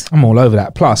sense. I'm all over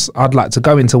that. Plus, I'd like to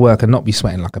go into work and not be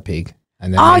sweating like a pig.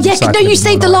 And then you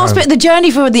saved the last bit of the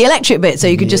journey for the electric bit so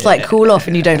you could just like cool off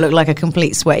and you don't look like a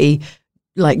complete sweaty,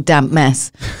 like damp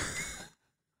mess.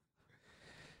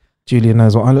 Julia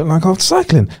knows what I look like after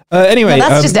cycling. Anyway,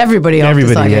 that's just everybody after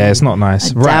cycling. Yeah, it's not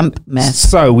nice. Damp mess.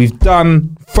 So we've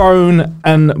done phone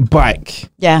and bike.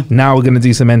 Yeah. Now we're going to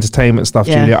do some entertainment stuff,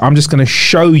 Julia. I'm just going to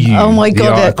show you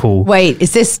the article. Wait,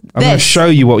 is this? I'm going to show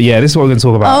you this is what we're going to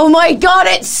talk about. Oh my God,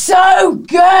 it's so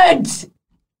good.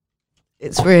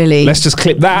 It's really... Let's just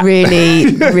clip that.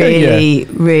 Really,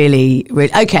 really.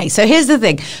 Okay, so here's the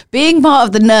thing. Being part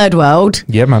of the nerd world...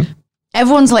 Yeah, man.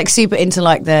 Everyone's like super into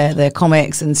like the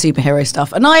comics and superhero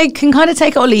stuff, and I can kind of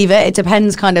take it or leave it. It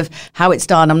depends kind of how it's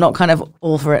done. I'm not kind of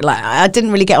all for it. Like I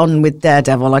didn't really get on with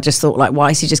Daredevil. I just thought like,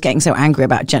 why is he just getting so angry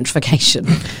about gentrification?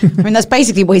 I mean, that's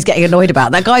basically what he's getting annoyed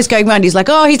about. That guy's going around. He's like,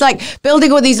 he's like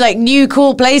building all these like new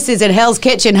cool places in Hell's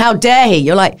Kitchen. How dare he?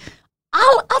 You're like,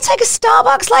 I'll take a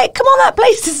Starbucks. Like, come on, that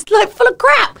place is like full of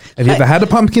crap. Have you ever had a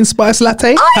pumpkin spice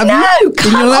latte? I know.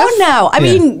 Come on now. I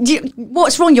mean,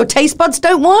 what's wrong? Your taste buds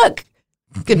don't work?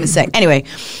 Goodness sake. Anyway,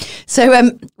 so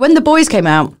when The Boys came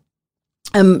out,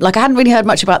 like I hadn't really heard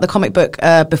much about the comic book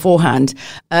beforehand.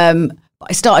 But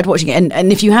I started watching it,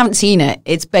 and if you haven't seen it,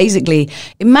 it's basically,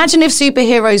 imagine if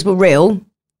superheroes were real.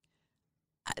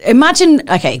 Imagine,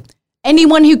 okay,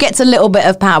 anyone who gets a little bit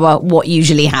of power, what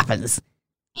usually happens?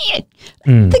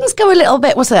 Things go a little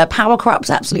bit, what's that? Power corrupts,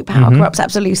 absolute power corrupts,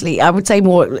 absolutely. I would say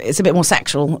it's a bit more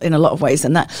sexual in a lot of ways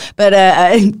than that. But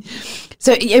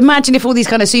so imagine if all these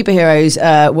kind of superheroes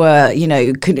were,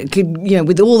 could,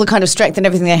 with all the kind of strength and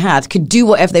everything they had, could do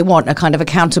whatever they want, are kind of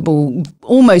accountable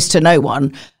almost to no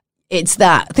one. It's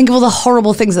that. Think of all the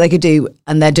horrible things that they could do,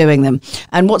 and they're doing them.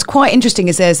 And what's quite interesting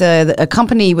is there's a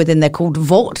company within there called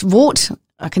Vought.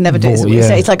 I can never do it.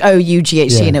 Yeah. It's like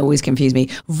OUGHT, and it always confused me.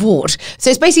 Vought. So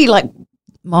it's basically like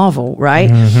Marvel, right?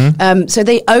 So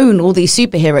they own all these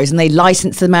superheroes, and they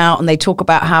license them out, and they talk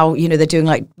about how they're doing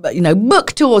like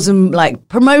book tours and like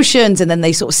promotions, and then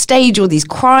they sort of stage all these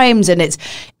crimes, and it's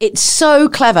so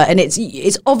clever, and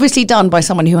it's obviously done by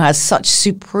someone who has such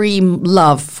supreme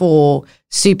love for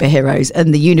superheroes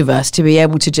and the universe to be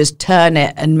able to just turn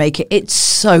it and make it. It's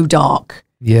so dark.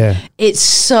 Yeah. It's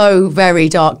so very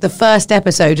dark. The first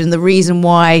episode, and the reason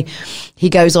why he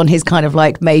goes on his kind of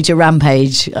like major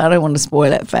rampage, I don't want to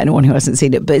spoil it for anyone who hasn't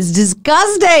seen it, but it's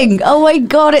disgusting. Oh my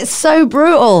God, it's so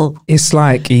brutal. It's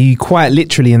like you quite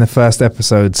literally in the first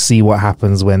episode see what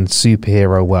happens when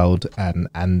superhero world and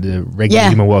the regular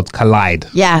human world collide.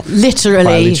 Yeah, literally.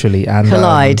 Quite literally. And,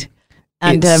 collide.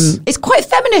 And it's quite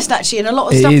feminist, actually, in a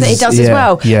lot of stuff that it does as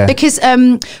well. Yeah. Because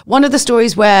one of the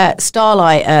stories where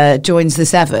Starlight joins the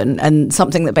Seven, and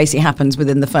something that basically happens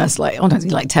within the first,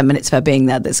 10 minutes of her being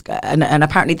there, and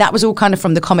apparently that was all kind of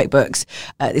from the comic books.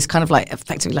 It's kind of like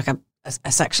effectively like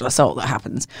a sexual assault that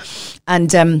happens. And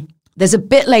there's a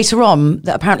bit later on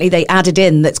that apparently they added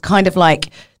in that's kind of like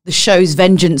the show's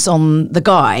vengeance on the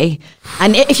guy.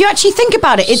 And if you actually think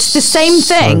about it, it's the same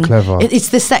thing. So clever. It's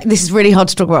this is really hard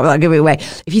to talk about without giving it away.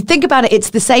 If you think about it,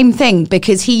 it's the same thing,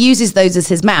 because he uses those as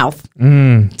his mouth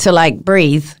to like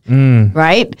breathe,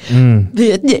 right?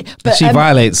 But She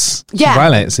violates.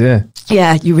 Yeah.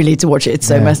 Yeah, you really need to watch it. It's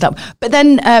so messed up. But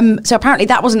then, so apparently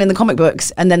that wasn't in the comic books,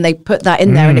 and then they put that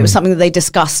in there, and it was something that they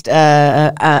discussed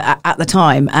at the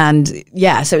time. And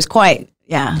so it's quite.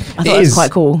 Yeah, I thought it was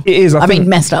quite cool. It is. I mean,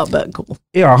 messed up, but cool.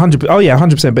 Yeah, 100%. Oh yeah,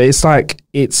 100%. But it's like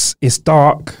it's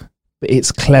dark, but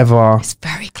it's clever. It's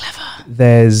very clever.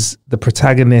 There's the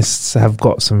protagonists have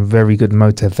got some very good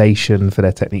motivation for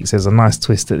their techniques. There's a nice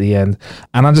twist at the end,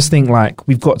 and I just think like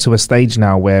we've got to a stage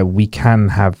now where we can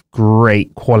have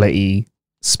great quality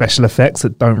special effects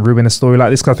that don't ruin a story like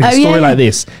this. Because I think a story like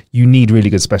this, you need really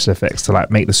good special effects to like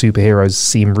make the superheroes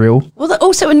seem real. Well,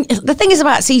 also, and the thing is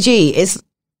about CG is,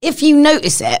 if you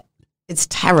notice it, it's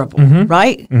terrible,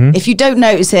 right? If you don't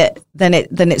notice it, then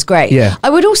it's great. Yeah. I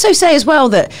would also say as well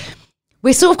that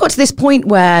we've sort of got to this point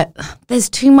where there's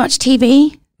too much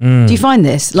TV. Do you find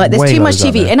this? Like, there's Way too much loads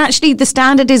out TV, there. and actually the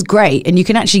standard is great, and you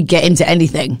can actually get into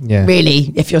anything,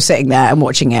 really, if you're sitting there and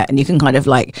watching it, and you can kind of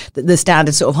like, the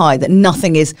standard's sort of high, that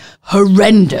nothing is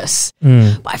horrendous.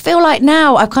 But I feel like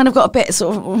now I've kind of got a bit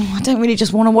sort of, I don't really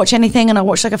just want to watch anything, and I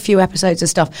watched like a few episodes of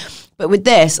stuff. But with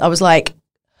this, I was like,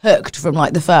 hooked from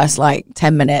like the first like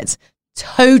 10 minutes,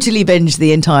 totally binged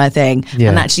the entire thing,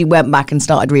 and actually went back and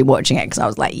started rewatching it because I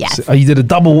was like, yes. So, you did a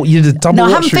double. No,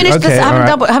 I haven't finished this.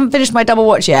 I haven't finished my double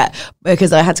watch yet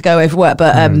because I had to go away for work.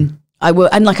 But I will,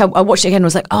 and like I watched it again and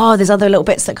was like, oh, there's other little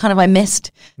bits that kind of I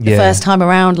missed the first time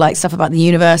around, like stuff about the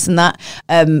universe and that.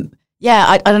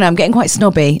 I don't know. I'm getting quite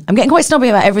snobby. I'm getting quite snobby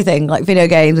about everything, like video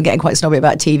games. I'm getting quite snobby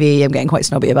about TV. I'm getting quite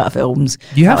snobby about films.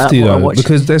 You have to though,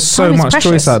 because there's so much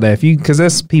choice out there. Because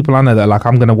there's people I know that are like,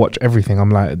 I'm going to watch everything. I'm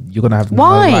like, you're going to have no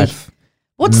life.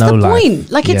 What's the point?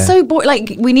 Like, it's so boring.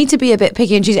 Like, we need to be a bit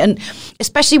picky and choosy, and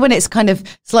especially when it's kind of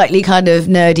slightly kind of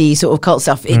nerdy sort of cult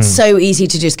stuff. It's so easy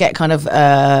to just get kind of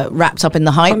wrapped up in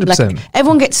the hype. 100%. Like,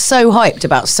 everyone gets so hyped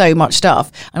about so much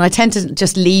stuff, and I tend to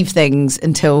just leave things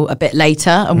until a bit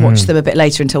later and watch them a bit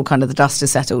later until kind of the dust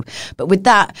has settled. But with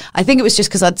that, I think it was just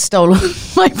because I'd stolen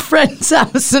my friend's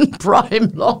Amazon Prime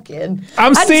login.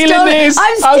 I'm stealing this,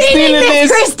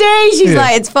 Christy. She's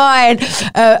like, it's fine,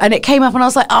 and it came up, and I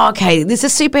was like, oh, okay, this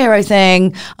is superhero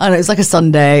thing. I don't know, it was like a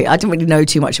Sunday. I didn't really know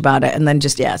too much about it, and then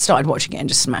just started watching it and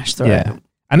just smashed through it.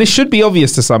 And it should be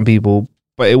obvious to some people,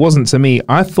 but it wasn't to me.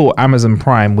 I thought Amazon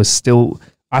Prime was still.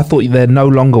 I thought there no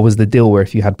longer was the deal where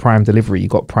if you had Prime delivery, you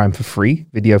got Prime for free,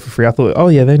 video for free. I thought, oh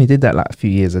yeah, they only did that like a few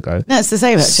years ago. No, it's the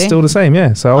same actually. Still the same,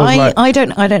 yeah. So I was like, I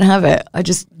don't have it. I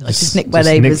just nicked my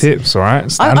neighbours. Nicked it, all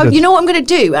right. You know what I'm going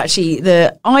to do actually?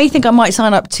 I think I might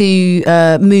sign up to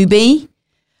Mubi.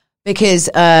 Because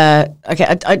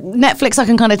Netflix I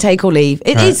can kind of take or leave.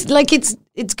 It is like it's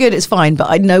it's good, it's fine, but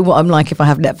I know what I'm like if I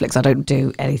have Netflix. I don't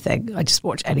do anything. I just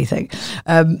watch anything.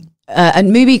 And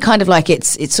Mubi kind of like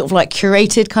it's sort of like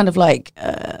curated, kind of like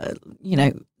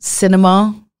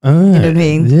cinema. You know what I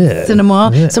mean? Yeah,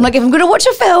 cinema. Yeah. So I'm like, if I'm going to watch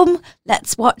a film,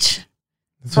 let's watch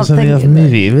something of a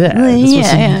movie.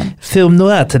 Film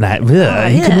noir tonight.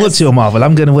 You can watch your Marvel.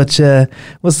 I'm going to watch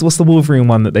what's the Wolverine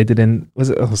one that they did in?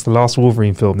 What's the last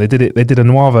Wolverine film? They did a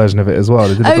noir version of it as well.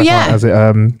 They did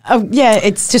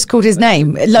it's just called his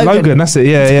name, Logan. That's it.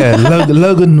 Yeah.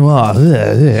 Logan Noir.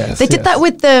 They did that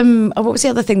with what was the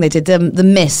other thing they did? The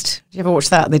Mist. Did you ever watch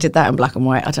that? They did that in black and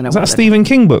white. I don't know. Was that a Stephen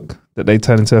King book that they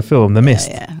turned into a film? The Mist.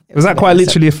 Yeah. Was that quite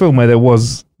literally a film where there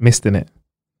was mist in it?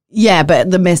 Yeah, but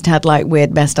the Mist had like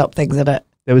weird messed up things in it.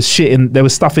 There was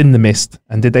stuff in the mist,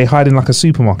 and did they hide in like a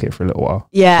supermarket for a little while?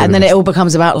 Yeah, and then it all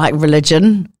becomes about like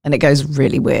religion, and it goes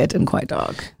really weird and quite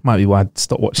dark. Might be why I'd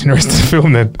stop watching the rest of the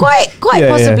film then. Quite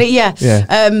possibly, yeah.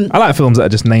 I like films that are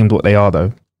just named what they are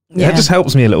though. Yeah. It just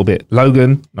helps me a little bit.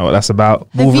 Logan, know what that's about.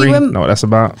 Wolverine, know what that's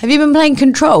about. Have you been playing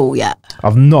Control yet?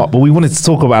 I've not, but we wanted to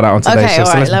talk about that on today's show,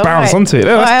 so let's bounce onto it.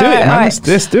 Let's do it, man.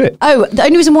 Let's do it. Oh, the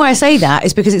only reason why I say that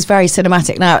is because it's very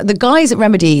cinematic. Now, the guys at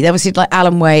Remedy, they obviously did like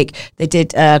Alan Wake, they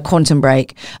did Quantum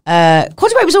Break. Quantum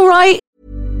Break was all right.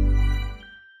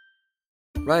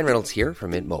 Ryan Reynolds here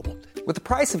from Mint Mobile. With the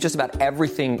price of just about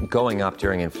everything going up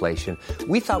during inflation,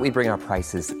 we thought we'd bring our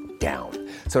prices down.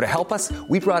 So to help us,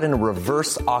 we brought in a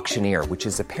reverse auctioneer, which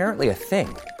is apparently a thing.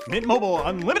 Mint Mobile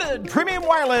Unlimited Premium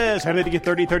Wireless. How to get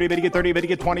 30, 30, bit to get 30, bit to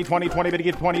get 20, 20, 20, bit to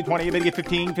get 20, 20, bit to get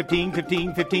 15, 15,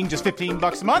 15, 15, just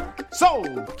 $15 a month?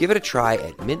 Sold! Give it a try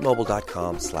at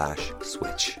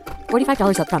mintmobile.com/switch.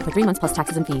 $45 up front for 3 months plus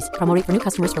taxes and fees. Promo rate for new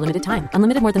customers for limited time.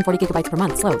 Unlimited more than 40 gigabytes per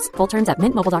month. Slows full terms at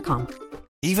mintmobile.com.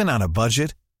 Even on a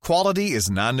budget, quality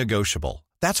is non-negotiable.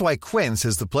 That's why Quince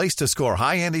is the place to score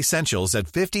high-end essentials at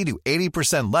 50 to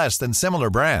 80% less than similar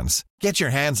brands. Get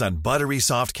your hands on buttery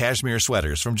soft cashmere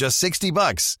sweaters from just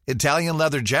 $60, Italian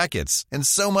leather jackets, and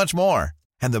so much more.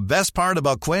 And the best part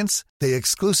about Quince, they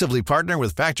exclusively partner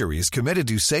with factories committed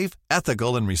to safe,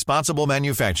 ethical, and responsible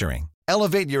manufacturing.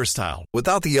 Elevate your style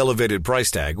without the elevated price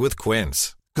tag with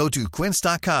Quince. Go to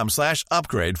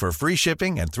quince.com/upgrade for free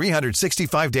shipping and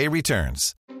 365-day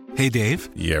returns. Hey, Dave.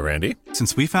 Yeah, Randy.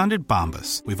 Since we founded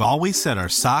Bombas, we've always said our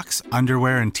socks,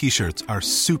 underwear, and T-shirts are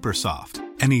super soft.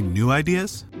 Any new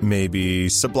ideas? Maybe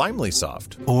sublimely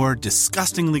soft. Or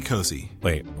disgustingly cozy.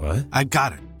 Wait, what? I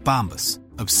got it. Bombas.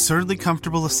 Absurdly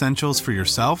comfortable essentials for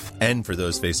yourself and for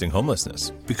those facing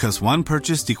homelessness. Because one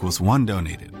purchased equals one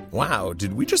donated. Wow,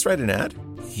 did we just write an ad?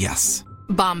 Yes.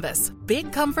 Bombas.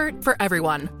 Big comfort for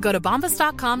everyone. Go to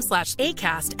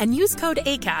bombas.com/ACAST and use code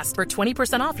ACAST for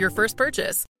 20% off your first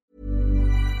purchase.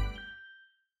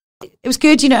 It was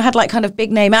good, it had like kind of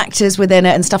big name actors within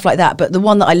it and stuff like that. But the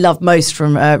one that I loved most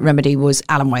from Remedy was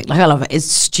Alan Wake. Like, I love it.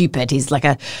 It's stupid. He's like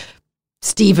a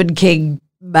Stephen King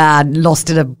man lost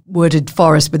in a wooded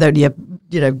forest with only a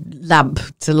lamp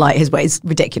to light his way. It's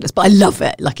ridiculous, but I love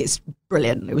it. Like, it's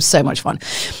brilliant. It was so much fun.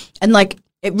 And like,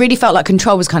 it really felt like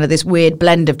Control was kind of this weird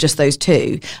blend of just those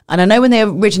two. And I know when they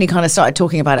originally kind of started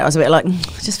talking about it, I was a bit like,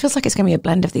 it just feels like it's going to be a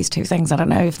blend of these two things. I don't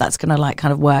know if that's going to like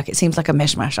kind of work. It seems like a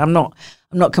mishmash. I'm not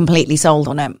completely sold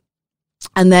on it.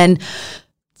 And then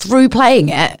through playing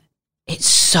it, it's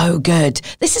so good.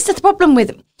 This is the problem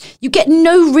with, you get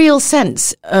no real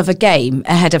sense of a game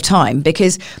ahead of time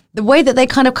because the way that they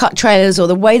kind of cut trailers or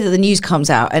the way that the news comes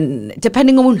out, and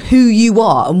depending on who you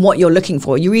are and what you're looking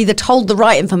for, you're either told the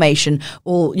right information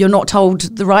or you're not told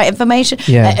the right information.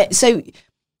 Yeah. So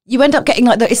you end up getting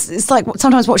like, it's like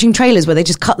sometimes watching trailers where they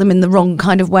just cut them in the wrong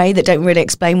kind of way that don't really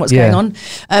explain what's going on.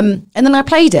 And then I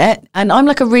played it, and I'm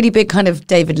like a really big kind of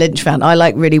David Lynch fan. I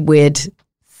like really weird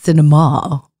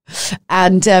cinema.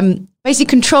 And basically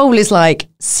Control is like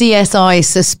CSI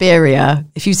Suspiria.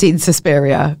 If you've seen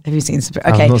Suspiria,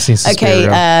 okay. I've not seen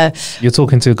Suspiria. Okay, you're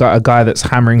talking to a guy that's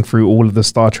hammering through all of the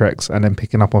Star Treks and then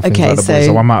picking up on things like the boys.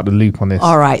 So I'm out of the loop on this.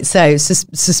 All right, so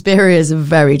Suspiria is a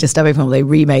very disturbing film. They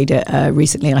remade it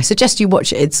recently. I suggest you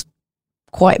watch it. It's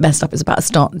quite messed up. It's about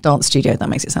a dance studio. That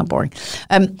makes it sound boring.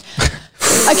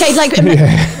 Okay, like,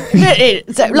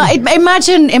 so, like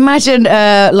imagine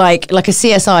like a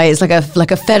CSI is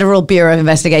like a Federal Bureau of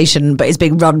Investigation, but it's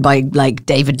being run by like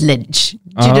David Lynch. Do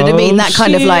you know what I mean? That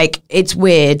kind of like, it's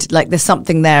weird. Like there's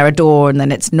something there, a door, and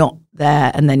then it's not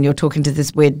there, and then you're talking to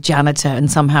this weird janitor, and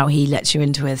somehow he lets you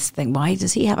into his thing. Why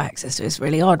does he have access to it? It's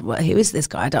really odd. Who is this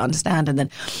guy? I don't understand. And then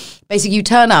basically you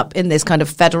turn up in this kind of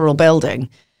federal building,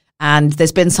 and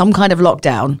there's been some kind of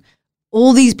lockdown.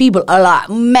 All these people are like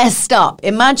messed up.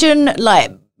 Imagine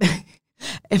like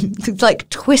It's like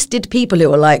twisted people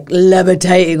who are like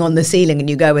levitating on the ceiling, and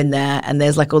you go in there and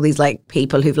there's like all these like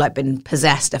people who've like been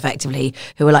possessed effectively,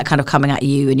 who are like kind of coming at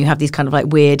you, and you have these kind of like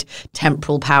weird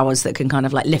temporal powers that can kind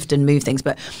of like lift and move things,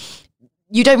 but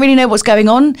you don't really know what's going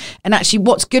on. And actually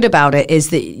what's good about it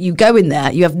is that you go in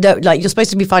there, you have no, like, you're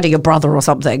supposed to be fighting your brother or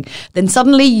something, then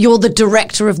suddenly you're the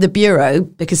director of the bureau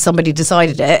because somebody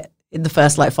decided it in the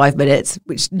first like 5 minutes,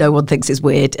 which no one thinks is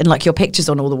weird, and like your picture's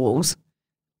on all the walls.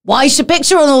 Why is your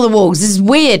picture on all the walls? This is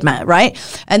weird, man, right?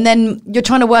 And then you're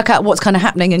trying to work out what's kind of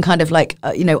happening and kind of like,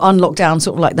 unlock down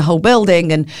sort of like the whole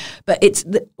building. But it's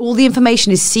all the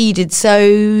information is seeded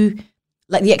so,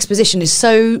 like the exposition is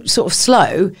so sort of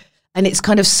slow. And it's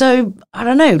kind of so, I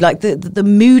don't know, like the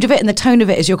mood of it and the tone of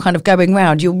it as you're kind of going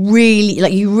round, you're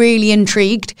really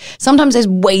intrigued. Sometimes there's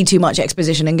way too much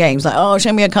exposition in games. Like, oh,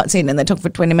 show me a cutscene and they talk for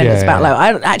 20 minutes about like,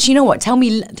 I don't actually, you know what? Tell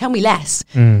me less.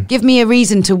 Give me a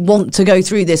reason to want to go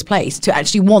through this place, to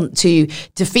actually want to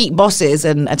defeat bosses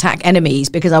and attack enemies,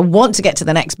 because I want to get to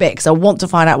the next bit, because I want to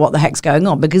find out what the heck's going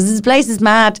on, because this place is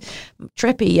mad,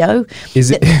 trippy, yo.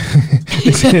 Is it?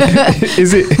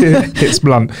 It's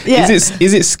blunt. Yeah.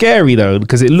 Is it scary though?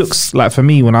 Because it looks like, for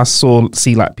me, when I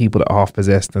see like people that are half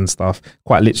possessed and stuff,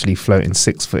 quite literally floating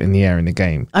 6 foot in the air in the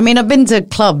game. I mean, I've been to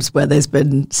clubs where there's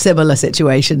been similar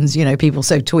situations. You know, people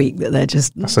so tweaked that they're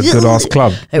just. That's a good ass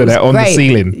club. They're on the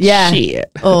ceiling. Yeah. Shit.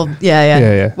 Oh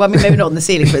yeah. Well, I mean, maybe not on the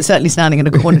ceiling, but certainly standing in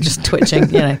a corner just twitching.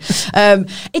 You know,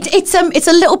 it's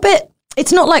a little bit.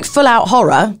 It's not like full out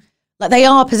horror. Like, they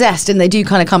are possessed and they do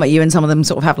kind of come at you, and some of them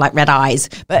sort of have like red eyes,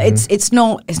 but it's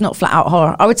not flat out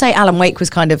horror. I would say Alan Wake was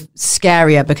kind of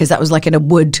scarier because that was like in a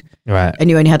wood, right? And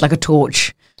you only had like a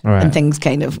torch, right, and things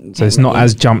kind of. So it's not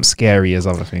as jump scary as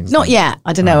other things. Not yet.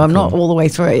 I don't know. I'm not all the way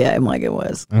through it yet. It might get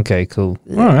worse. Okay, cool.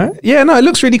 All right. Yeah, no, it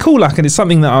looks really cool. Like, and it's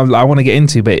something that I want to get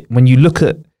into. But when you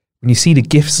see the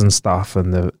GIFs and stuff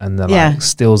and the like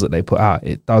stills that they put out,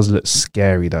 it does look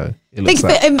scary though.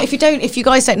 If you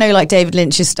guys don't know like David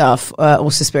Lynch's stuff or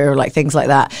Suspiria, like things like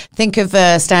that, think of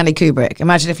Stanley Kubrick.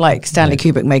 Imagine if like Stanley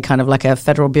Kubrick made kind of like a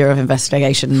Federal Bureau of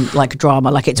Investigation like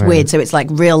drama, like it's weird, so it's like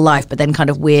real life, but then kind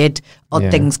of weird odd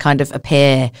things kind of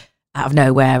appear out of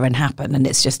nowhere and happen, and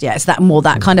it's just it's that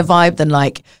kind of vibe than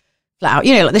like flat out.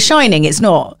 You know, like The Shining, it's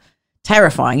not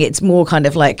terrifying, it's more kind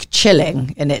of like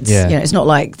chilling, and it's it's not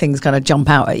like things kind of jump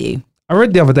out at you. I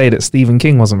read the other day that Stephen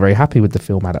King wasn't very happy with the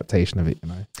film adaptation of it. You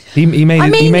know,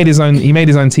 he made his own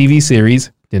TV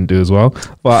series, didn't do as well,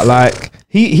 but like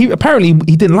he apparently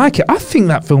he didn't like it. I think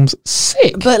that film's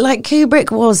sick. But like Kubrick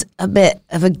was a bit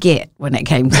of a git when it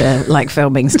came to like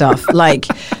filming stuff. Like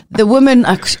the woman,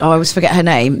 I always forget her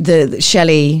name, the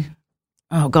Shelley.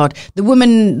 Oh God, the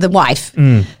woman, the wife.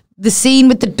 The scene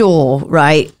with the door,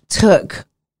 right, took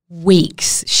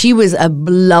weeks. She was a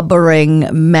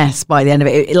blubbering mess by the end of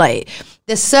it. Like,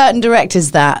 there's certain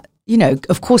directors that, you know,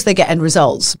 of course they get end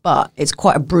results, but it's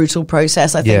quite a brutal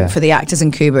process. I think for the actors,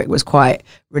 and Kubrick was quite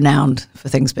renowned for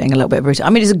things being a little bit brutal. I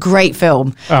mean, it's a great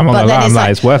film.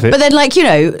 It's worth it. But then, like, you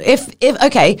know,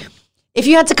 if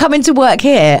you had to come into work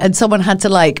here and someone had to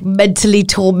like mentally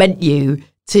torment you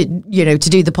to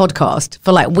do the podcast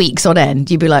for like weeks on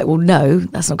end, you'd be like, well, no,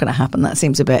 that's not going to happen. That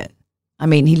seems a bit. I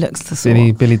mean, he looks the sort.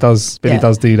 Billy does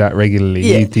do that regularly.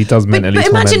 Yeah. He does mentally. But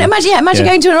imagine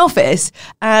going to an office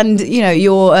and you know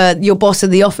your boss in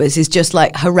the office is just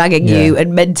like haranguing you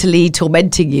and mentally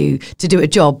tormenting you to do a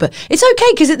job. But it's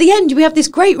okay because at the end we have this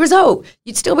great result.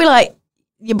 You'd still be like,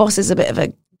 your boss is a bit of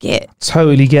a git.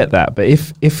 Totally get that. But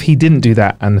if he didn't do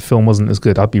that and the film wasn't as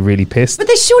good, I'd be really pissed. But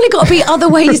there's surely got to be other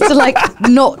ways to like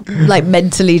not like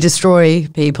mentally destroy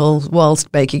people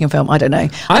whilst making a film. I don't know.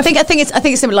 I think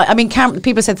it's similar. Like, I mean,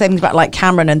 people said things about like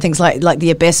Cameron and things like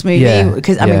the Abyss movie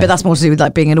because I mean, but that's more to do with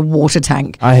like being in a water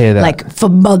tank. I hear that. Like for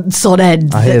months on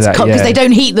end. I hear that because they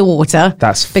don't heat the water.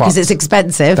 That's because it's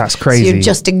expensive. That's crazy. So you're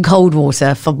just in cold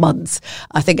water for months.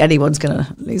 I think anyone's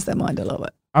gonna lose their mind a little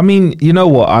bit. I mean, you know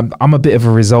what? I'm a bit of a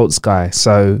results guy,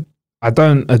 so I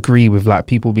don't agree with like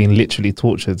people being literally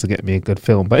tortured to get me a good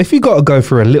film. But if you got to go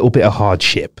through a little bit of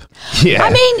hardship, I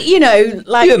mean,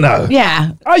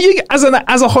 yeah.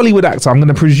 As a Hollywood actor, I'm going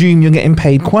to presume you're getting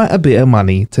paid quite a bit of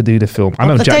money to do the film. I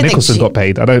know Jack Nicholson got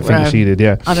paid. I don't think she did.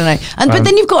 Yeah, I don't know. But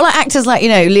then you've got like actors like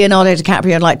Leonardo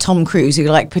DiCaprio and like Tom Cruise who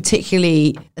like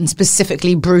particularly and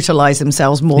specifically brutalize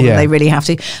themselves more than they really have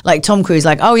to. Like Tom Cruise,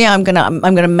 like, oh yeah, I'm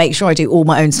gonna make sure I do all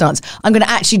my own stunts. I'm gonna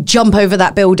actually jump over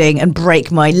that building and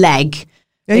break my leg.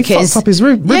 Yeah, he fucked up his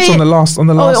ribs on the last on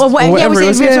the last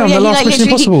Mission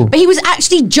Impossible. But he was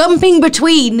actually jumping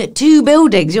between two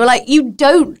buildings. You're like, you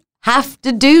don't have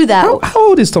to do that. How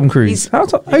old is Tom Cruise?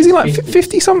 Is he like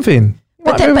 50 something?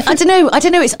 But I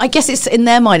don't know. I guess it's in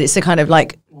their mind. It's a kind of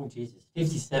like. Oh Jesus.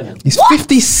 57. He's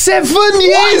 57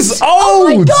 years old!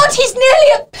 Oh my God, he's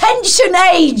nearly at pension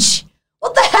age!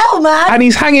 What the hell, man? And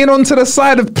he's hanging onto the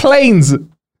side of planes.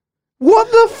 What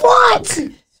the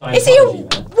fuck? Is he a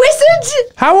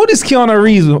wizard? How old is Keanu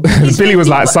Reeves? Billy was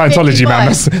like, Scientology,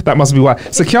 55. Man. That must be why.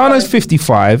 55. So Keanu's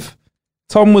 55.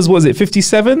 Tom was it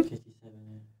 57? 57,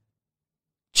 yeah.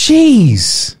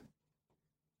 Jeez.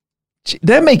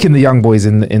 They're making the young boys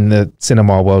in the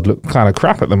cinema world look kind of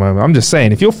crap at the moment. I'm just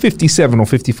saying, if you're 57 or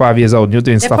 55 years old and you're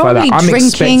doing stuff like that, I'm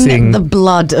expecting the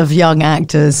blood of young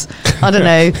actors. I don't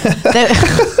know.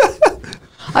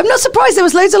 I'm not surprised. There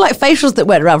was loads of like facials that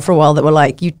went around for a while that were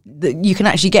like you can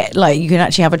actually get you can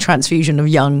actually have a transfusion of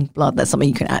young blood. That's something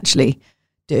you can actually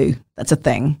do. That's a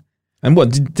thing. And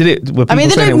what did it? Were people I mean,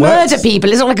 they don't murder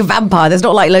people. It's not like a vampire. There's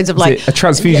not like loads of like a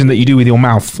transfusion that you do with your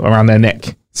mouth around their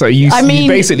neck. So you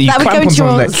basically that would clamp go into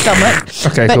on your someone's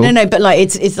stomach. Okay, but cool. no, but like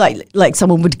it's like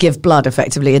someone would give blood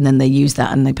effectively, and then they use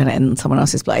that and they put it in someone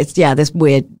else's blood. There's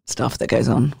weird stuff that goes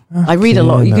on. I read a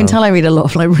lot. You can tell I read a lot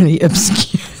of like really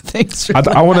obscure things.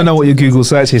 I want to know what your Google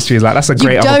search history is like. That's a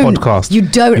great other podcast. You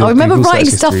don't. I remember writing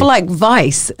stuff for like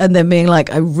Vice, and then being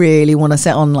like, I really want to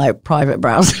set on like private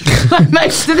browsing.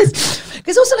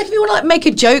 Because also, like, if you want to like make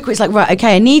a joke, where it's like, right,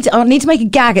 okay, I need to make a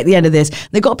gag at the end of this.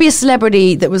 They've got to be a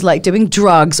celebrity that was like doing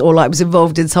drugs or like was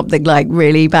involved in something like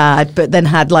really bad, but then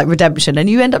had like redemption, and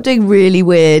you end up doing really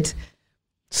weird.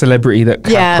 Celebrity that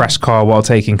crashed car while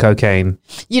taking cocaine.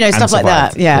 You know, stuff like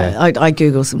that. Yeah. I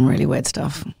Google some really weird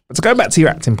stuff. But to go back to your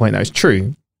acting point, though, it's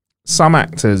true. Some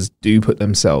actors do put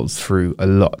themselves through a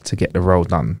lot to get the role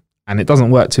done, and it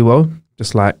doesn't work too well.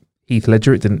 Just like Heath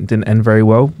Ledger, it didn't end very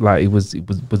well. Like it was.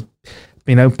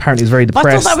 You know, apparently he was very depressed.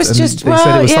 I thought that was just, they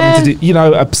said it was something to do. You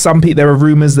know, some people. There are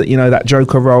rumors that that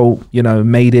Joker role,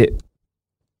 made it.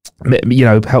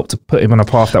 Helped to put him on a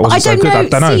path that wasn't so good. I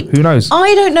don't know. Who knows?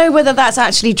 I don't know whether that's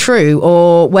actually true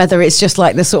or whether it's just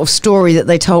like the sort of story that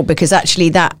they told, because actually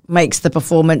that makes the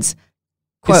performance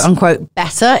quote unquote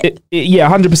better.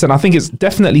 100%. I think it's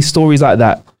definitely stories like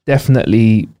that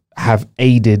definitely have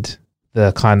aided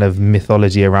the kind of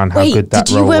mythology around how good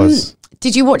that role was.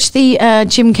 Did you watch the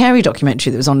Jim Carrey documentary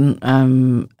that was on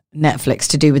Netflix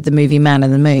to do with the movie Man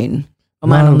on the Moon? Or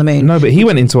Man on the Moon? No, but he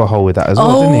went into a hole with that as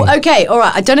well, didn't he? Okay, all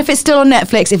right. I don't know if it's still on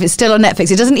Netflix. If it's still on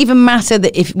Netflix, it doesn't even matter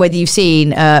that whether you've seen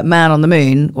Man on the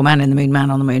Moon or Man in the Moon,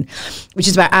 Man on the Moon, which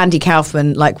is about Andy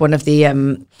Kaufman, like one of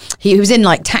the he was in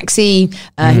like Taxi.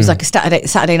 He was like a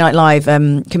Saturday Night Live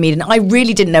comedian. I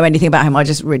really didn't know anything about him. I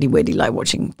just really like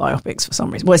watching biopics for some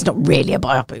reason. Well, it's not really a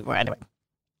biopic, but anyway.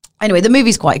 Anyway, the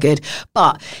movie's quite good,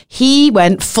 but he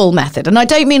went full method. And I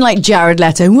don't mean like Jared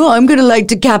Leto, well, I'm going to like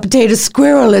decapitate a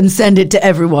squirrel and send it to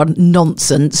everyone.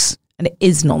 Nonsense. And it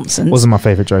is nonsense. Wasn't my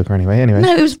favourite Joker anyway.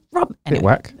 No, it was bit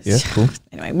whack. Yeah, cool.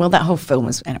 Anyway, well, that whole film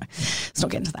was... Anyway, let's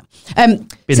not get into that.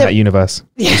 That universe.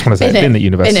 I just want to say bin that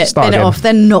universe. Bin it off.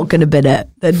 They're not going to bin it.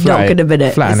 They're not going to bin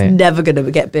it. It's never going to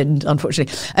get binned,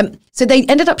 unfortunately. So they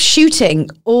ended up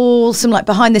shooting all some like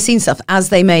behind the scenes stuff as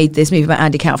they made this movie about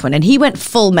Andy Kaufman. And he went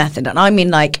full method. And I mean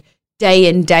like day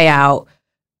in, day out,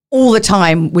 all the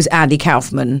time was Andy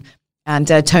Kaufman and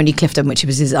Tony Clifton, which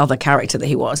was his other character that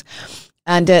he was.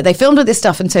 And they filmed all this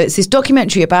stuff. And so it's this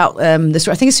documentary about the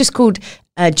story. I think it's just called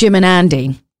Jim and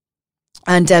Andy.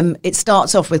 And it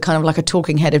starts off with kind of like a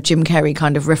talking head of Jim Carrey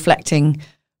kind of reflecting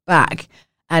back.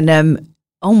 And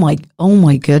oh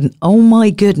my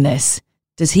goodness,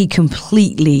 does he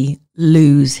completely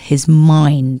lose his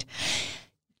mind?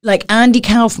 Like Andy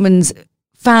Kaufman's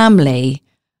family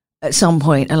at some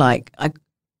point are like,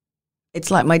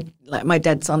 it's like my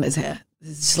dead son is here.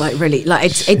 It's like really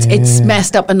like it's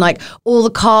messed up, and like all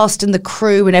the cast and the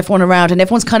crew and everyone around and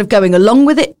everyone's kind of going along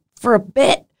with it for a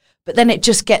bit, but then it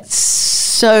just gets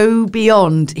so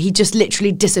beyond. He just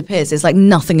literally disappears. There's like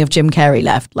nothing of Jim Carrey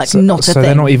left. Like not a thing. So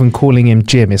they're not even calling him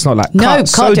Jim. It's not like can't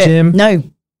do Jim. It. No,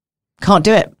 can't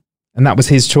do it. And that was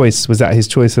his choice. Was that his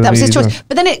choice? That was his choice.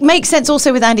 But then it makes sense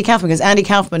also with Andy Kaufman, because Andy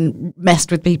Kaufman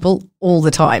messed with people all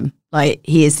the time. Like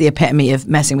he is the epitome of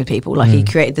messing with people. Like he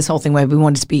created this whole thing where we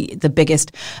wanted to be the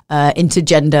biggest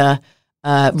intergender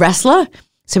wrestler.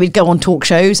 So he'd go on talk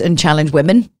shows and challenge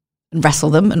women and wrestle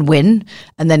them and win.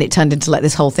 And then it turned into like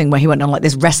this whole thing where he went on like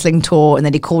this wrestling tour, and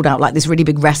then he called out like this really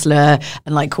big wrestler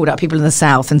and like called out people in the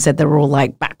South and said they were all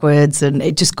like backwards. And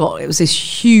it was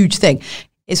this huge thing.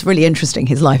 It's really interesting.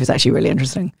 His life is actually really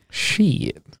interesting.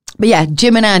 Shit. But yeah,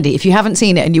 Jim and Andy, if you haven't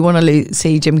seen it and you want to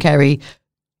see Jim Carrey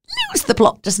lose the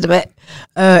plot just a bit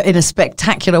in a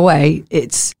spectacular way,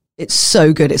 it's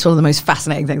so good. It's one of the most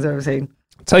fascinating things I've ever seen.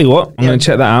 Tell you what, I'm going to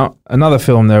check that out. Another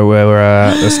film there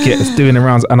where it's doing the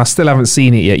rounds, and I still haven't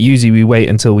seen it yet. Usually we wait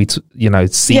until we see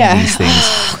these things.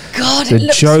 Oh, God,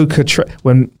 the Joker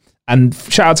and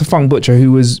shout out to Funk Butcher,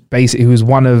 who was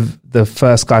one of the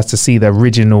first guys to see the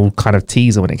original kind of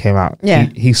teaser when it came out. Yeah.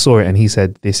 He saw it and he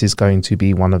said, this is going to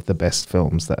be one of the best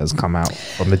films that has come out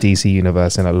from the DC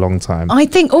universe in a long time. I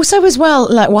think also as well,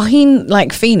 like Joaquin,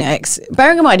 like Phoenix,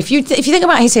 bearing in mind, if you think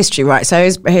about his history, right? So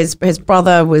his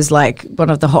brother was like one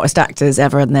of the hottest actors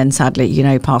ever and then sadly, you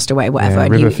know, passed away, whatever. Yeah,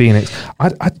 River Phoenix.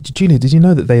 Junior, did you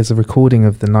know that there's a recording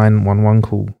of the 911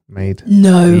 call made?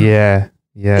 No. Yeah.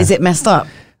 Is it messed up?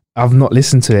 I've not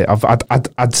listened to it. I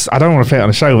don't want to play it on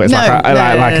the show, but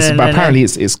it's apparently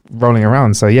it's rolling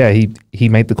around. So yeah, he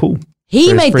made the call.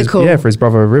 He made the call. Yeah, for his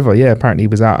brother River. Yeah, apparently he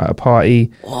was out at a party.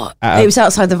 What? It was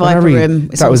outside the Viper Room.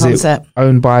 That was Sunset. It.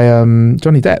 Owned by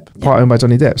Johnny Depp. Part owned by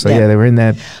Johnny Depp. So yeah, they were in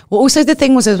there. Well, also the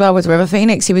thing was as well with River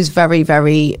Phoenix, he was very,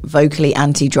 very vocally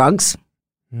anti-drugs,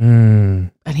 and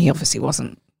he obviously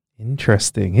wasn't.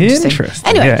 Interesting.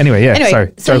 Anyway,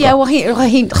 sorry. So yeah, Joaquin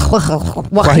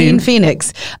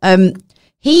Phoenix.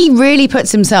 He really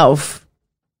puts himself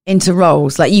into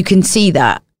roles. Like you can see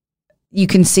that.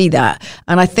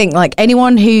 And I think like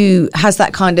anyone who has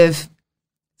that kind of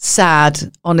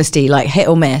sad honesty, like hit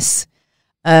or miss,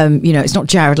 you know, it's not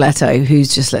Jared Leto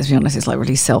who's just, let's be honest, it's like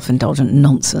really self-indulgent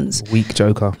nonsense. Weak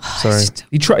Joker. Sorry.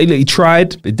 He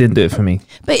tried, but it didn't do it for me.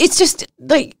 But it's just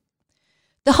like,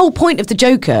 the whole point of the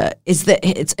Joker is that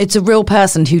it's a real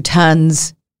person who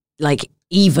turns like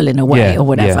evil in a way or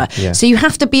whatever. Yeah. So you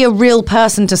have to be a real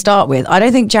person to start with. I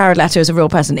don't think Jared Leto is a real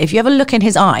person. If you ever look in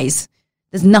his eyes,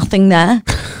 there's nothing there.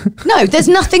 No, there's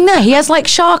nothing there. He has like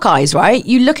shark eyes, right?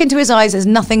 You look into his eyes, there's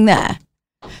nothing there.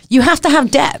 You have to have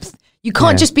depth. You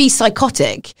can't just be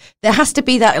psychotic. There has to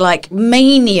be that like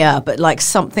mania, but like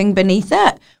something beneath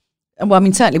it. Well, I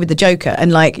mean, certainly with the Joker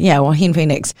and like, Joaquin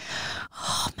Phoenix.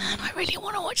 Oh man, I really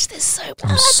want to watch this so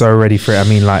bad. I'm so ready for it. I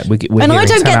mean, like, we're and I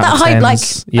don't get that hype. Like,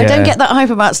 I don't get that hype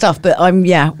about stuff. But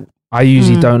I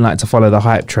usually don't like to follow the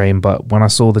hype train. But when I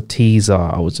saw the teaser,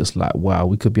 I was just like, wow,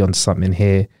 we could be onto something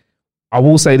here. I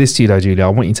will say this to you though, Julia. I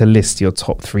want you to list your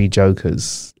top 3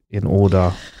 Jokers in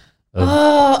order.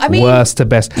 Worst to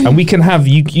best, and we can have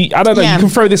you. I don't know. You can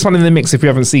throw this one in the mix if you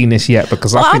haven't seen this yet,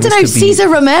 because I don't know. Cesar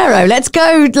Romero. Let's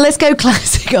go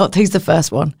classic. Oh, who's the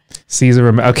first one? Cesar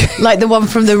Romero. Okay, like the one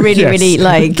from the really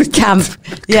like camp.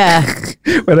 Yeah,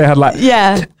 where they had like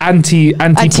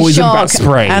anti-poison bat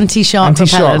spray, anti-shark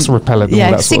repellent. Yeah,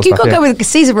 all that sort of you've stuff, got to go with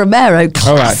Cesar Romero. Classic.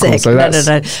 All right, cool.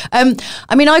 So no.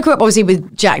 I mean, I grew up obviously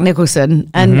with Jack Nicholson,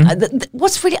 and I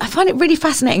find it really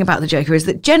fascinating about the Joker is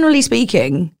that generally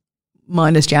speaking,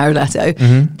 minus Jared Leto,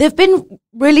 they've been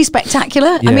really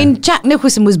spectacular. Yeah. I mean, Jack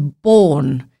Nicholson was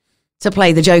born to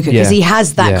play the Joker because he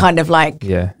has that kind of like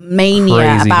mania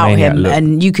crazy about him, look.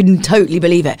 and you can totally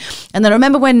believe it. And then I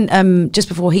remember when just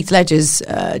before Heath Ledger's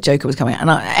Joker was coming out, and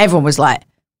everyone was like,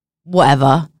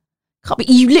 whatever.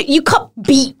 You can't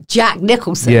beat Jack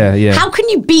Nicholson. Yeah. How can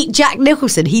you beat Jack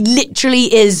Nicholson? He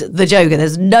literally is the Joker.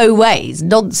 There's no way. It's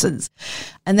nonsense.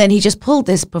 And then he just pulled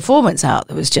this performance out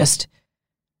that was just,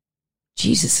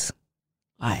 Jesus,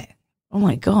 like, oh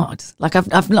my God. Like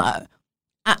I've not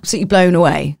absolutely blown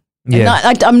away. Yeah.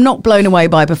 And I'm not blown away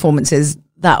by performances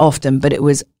that often, but it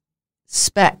was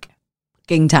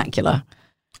spectacular.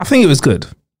 I think it was good.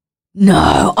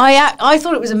 No, I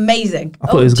thought it was amazing. I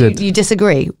thought it was good. You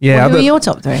disagree? Yeah. Who are your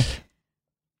top 3?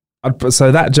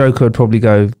 So that Joker would probably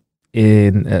go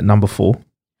in at number 4.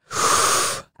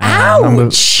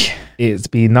 Ouch!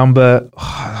 It'd be number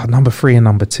 3 and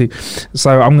number 2.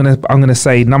 So I'm gonna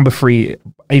say number 3.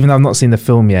 Even though I've not seen the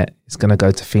film yet, it's gonna go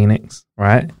to Phoenix,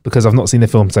 right? Because I've not seen the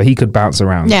film, so he could bounce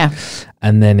around. Yeah.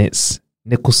 And then it's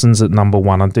Nicholson's at number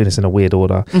 1. I'm doing this in a weird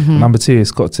order. Number 2,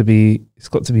 it's got to be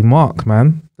Mark,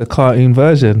 man, the cartoon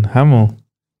version, Hamill.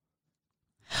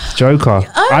 Joker.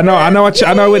 I know. I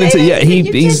went into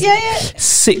he's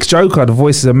sick Joker. The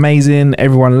voice is amazing.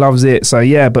 Everyone loves it. So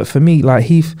yeah, but for me, like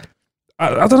Heath,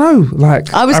 I don't know.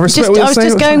 Like I was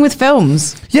just going with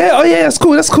films. Yeah. Oh yeah. That's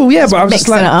cool. Yeah, but I was just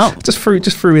like,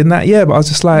 just threw in that. Yeah, but I was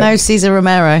just like, no, Cesar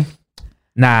Romero.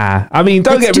 Nah, I mean,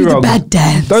 don't get me wrong. Bad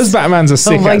dance. Those Batmans are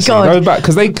sick. Oh my God,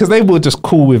 because they were just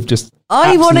cool with just.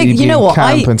 I want to, you know what?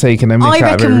 And taking them. I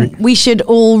reckon we should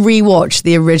all rewatch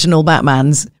the original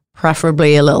Batmans,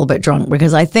 preferably a little bit drunk,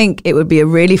 because I think it would be a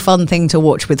really fun thing to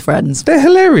watch with friends. They're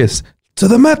hilarious. To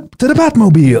the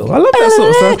Batmobile. I love that sort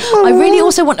of stuff. I really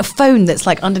also want a phone that's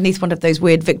like underneath one of those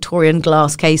weird Victorian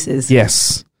glass cases.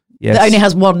 Yes. That only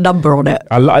has one number on it.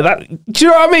 I like that. Do you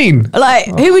know what I mean? Like,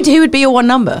 who would be your one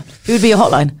number? Who would be your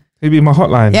hotline? Who'd be my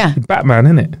hotline? Yeah. Batman,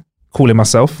 innit? Calling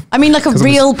myself. I mean, like a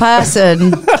real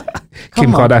person.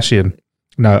 Kim Kardashian.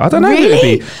 No, I don't know Really? who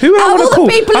it'd be. Who would I Out of want all to the call?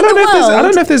 people I in don't the know if there's. I world?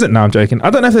 don't know if there's. No, I'm joking. I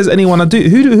don't know if there's anyone I do.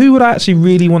 Who would I actually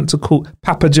really want to call?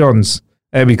 Papa John's.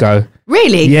 There we go.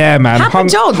 Really? Yeah, man. Papa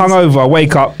John's? Hungover.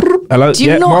 Wake up. Hello. Do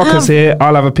you Yeah, not Marcus have- here.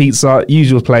 I'll have a pizza.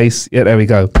 Usual place. Yeah, there we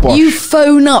go. Bosh. You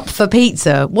phone up for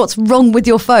pizza. What's wrong with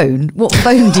your phone? What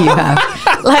phone do you have?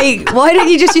 Like, why don't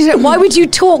you just use it? Why would you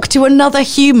talk to another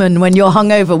human when you're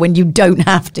hungover when you don't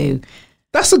have to?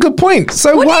 That's a good point.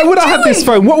 So What are why you would I have this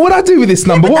doing? phone? What would I do with this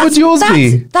number? What would yours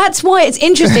be? That's why it's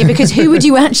interesting, because who would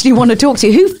you actually want to talk to?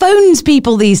 Who phones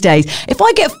people these days? If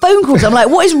I get phone calls, I'm like,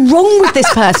 what is wrong with this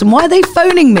person? Why are they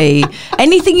phoning me?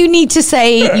 Anything you need to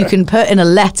say, you can put in a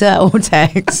letter or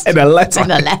text. In a letter.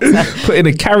 Put in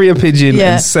a carrier pigeon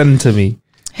Yeah. and send to me.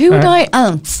 Who would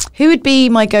who would be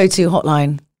my go-to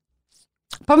hotline?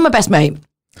 Probably my best mate.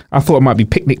 I thought it might be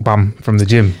Picnic Bum from the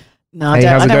gym. No, Hey,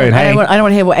 how's it going? I don't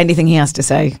want to hear what anything he has to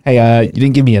say. Hey, you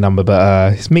didn't give me a number,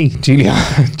 but it's me, Julia.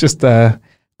 Just got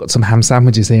some ham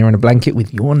sandwiches here and a blanket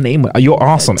with your name, your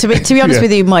arse on it. To be honest Yeah.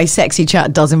 with you, my sexy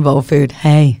chat does involve food.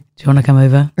 Hey, do you want to come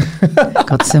over?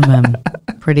 Got some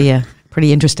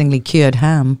pretty interestingly cured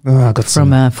ham Oh, I got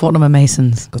from Fortnum and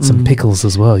Mason's. Got some pickles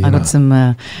as well. I got some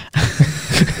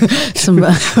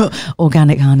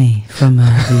organic honey from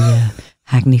the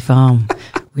Hackney Farm,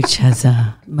 which has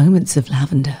moments of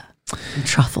lavender and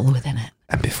truffle within it.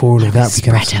 And before all of that, we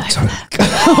can have some toast.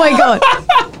 Oh my god!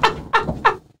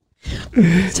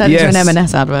 Turned into an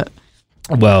M&S advert.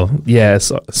 Well, yeah,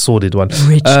 it's a sordid one.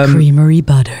 Rich creamery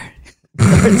butter.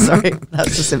 Sorry,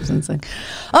 that's the Simpsons thing.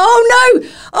 Oh no!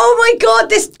 Oh my god,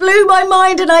 this blew my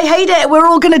mind and I hate it. We're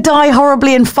all going to die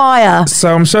horribly in fire.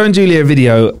 So I'm showing Julia a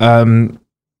video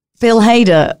Bill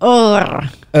Hader. Oh.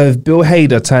 of Bill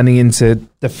Hader turning into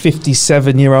the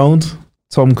 57-year-old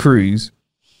Tom Cruise.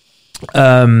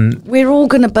 We're all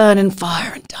going to burn in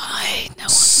fire and die.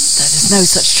 There's no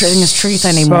such thing as truth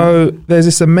anymore. So there's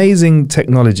this amazing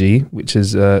technology which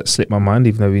has slipped my mind,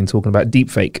 even though we've been talking about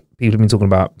deepfake. People have been talking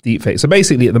about deepfake. So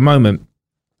basically at the moment,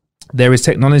 there is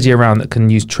technology around that can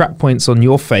use track points on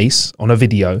your face on a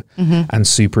video and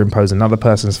superimpose another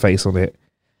person's face on it.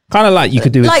 Kind of like you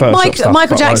could do with like Photoshop stuff,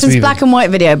 Michael but Jackson's it's black and white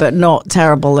video, but not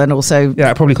terrible, and also yeah,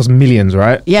 it probably cost millions,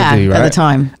 right? Yeah, to do, at right? the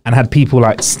time. And had people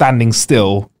like standing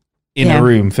still in Yeah. a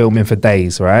room filming for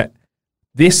days, right?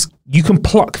 This, you can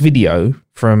pluck video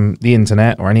from the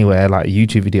internet or anywhere, like a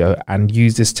YouTube video, and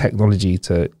use this technology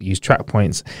to use track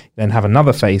points, then have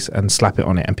another face and slap it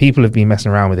on it. And people have been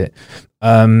messing around with it.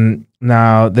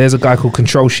 Now, there's a guy called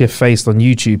Control Shift Faced on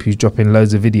YouTube who's dropping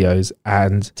loads of videos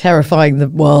and terrifying the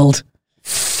world.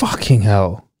 Fucking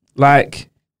hell. Like,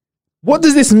 what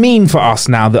does this mean for us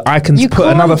now that I can put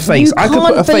can't- another face? you I could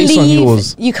put a can't face on believe-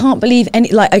 yours. You can't believe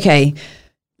any, like, okay,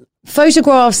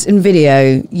 photographs and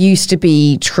video used to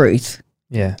be truth.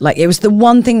 Yeah. Like, it was the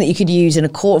one thing that you could use in a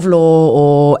court of law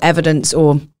or evidence,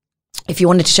 or if you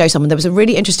wanted to show someone. There was a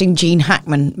really interesting Gene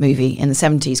Hackman movie in the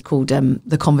 70s called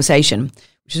The Conversation,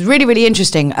 which is really, really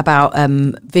interesting about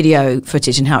video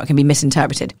footage and how it can be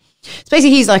misinterpreted. So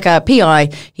basically, he's like a PI.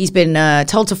 He's been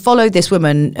told to follow this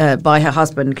woman by her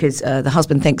husband because the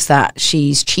husband thinks that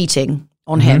she's cheating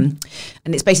on him.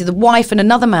 And it's basically the wife and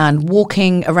another man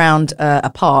walking around a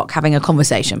park having a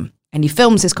conversation. And he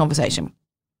films this conversation.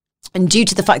 And due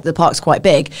to the fact that the park's quite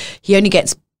big, he only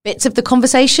gets bits of the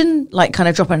conversation, like kind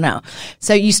of dropping out.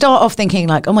 So you start off thinking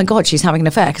like, oh my God, she's having an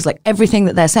affair, because like everything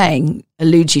that they're saying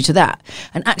alludes you to that.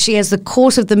 And actually, as the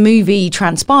course of the movie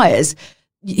transpires,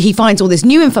 he finds all this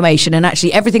new information, and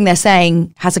actually everything they're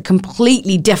saying has a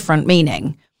completely different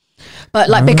meaning. But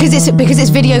like because it's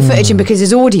video footage and because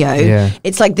it's audio,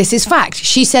 it's like, this is fact.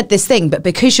 She said this thing, but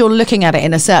because you're looking at it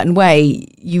in a certain way,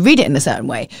 you read it in a certain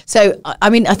way. So I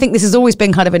mean, I think this has always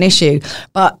been kind of an issue,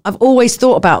 but I've always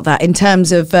thought about that in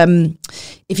terms of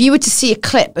if you were to see a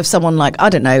clip of someone like, I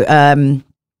don't know,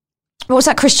 what was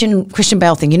that Christian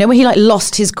Bale thing? You know, when he like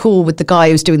lost his cool with the guy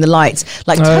who was doing the lights,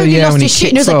 like totally lost his shit.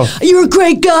 And he was like, "You're a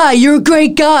great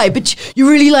guy, but you're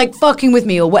really like fucking with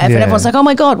me or whatever." And everyone's like, "Oh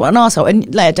my God, what an asshole!"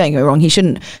 And like, don't get me wrong, he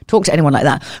shouldn't talk to anyone like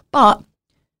that. But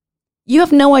you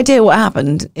have no idea what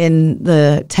happened in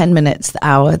the 10 minutes, the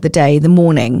hour, the day, the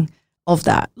morning of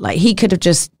that. Like, he could have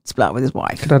just split up with his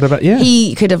wife.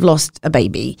 He could have lost a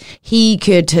baby. He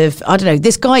could have, I don't know,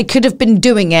 this guy could have been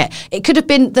doing it. It could have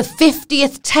been the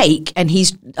 50th take, and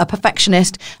he's a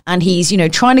perfectionist, and he's, you know,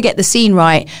 trying to get the scene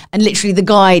right, and literally the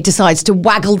guy decides to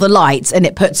waggle the lights and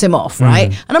it puts him off,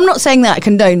 right? And I'm not saying that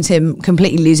condones him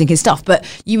completely losing his stuff, but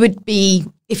you would be,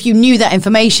 if you knew that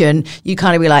information, you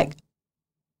kind of be like,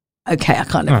 okay, I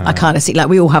kind of see, like,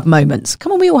 we all have moments.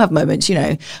 Come on, we all have moments, you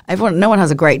know. No one has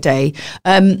a great day.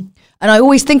 And I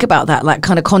always think about that, like,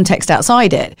 kind of context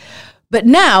outside it. But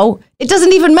now it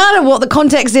doesn't even matter what the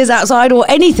context is outside or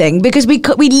anything, because we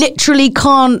literally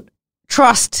can't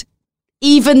trust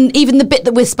even the bit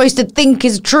that we're supposed to think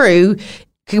is true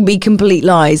can be complete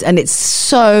lies. And it's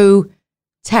so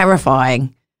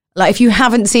terrifying. Like, if you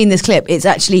haven't seen this clip, it's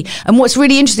actually, and what's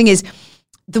really interesting is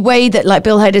the way that like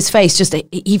Bill Hader's face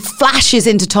he flashes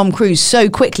into Tom Cruise so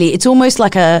quickly. It's almost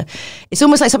like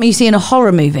something you see in a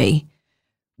horror movie.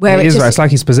 Where it is, right? It's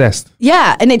like he's possessed.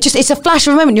 Yeah, and it's a flash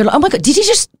of a moment. You're like, oh my God, did he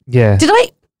just... Yeah. Did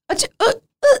I...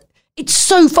 It's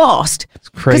so fast. It's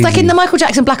crazy. Because like in the Michael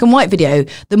Jackson black and white video,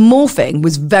 the morphing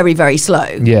was very, very slow.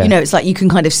 Yeah. You know, it's like you can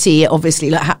kind of see it obviously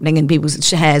like happening and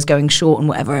people's hairs going short and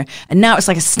whatever. And now it's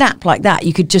like a snap like that.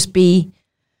 You could just be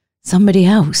somebody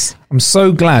else. I'm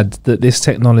so glad that this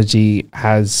technology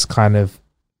has kind of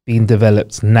been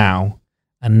developed now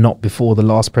and not before the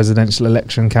last presidential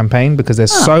election campaign, because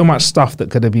there's so much stuff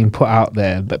that could have been put out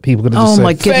there that people could have just said,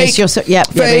 my goodness, fake, you're so... Yep.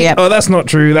 Oh, that's not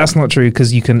true,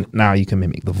 because you can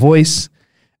mimic the voice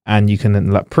and you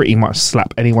can like pretty much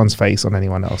slap anyone's face on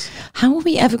anyone else. How are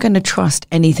we ever going to trust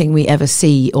anything we ever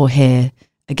see or hear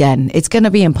again? It's going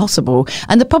to be impossible.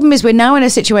 And the problem is we're now in a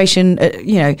situation,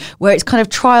 where it's kind of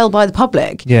trial by the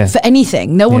public for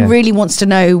anything. No one really wants to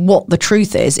know what the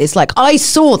truth is. It's like, I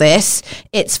saw this,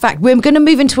 it's fact. We're going to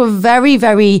move into a very,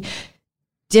 very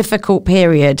difficult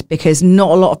period because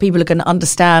not a lot of people are going to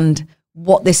understand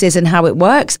what this is and how it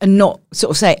works and not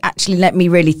sort of say, actually, let me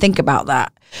really think about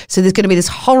that. So there's going to be this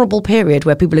horrible period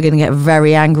where people are going to get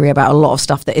very angry about a lot of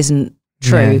stuff that isn't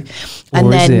true. Yeah.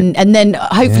 And then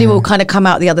hopefully we'll kind of come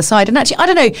out the other side. And actually, I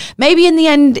don't know, maybe in the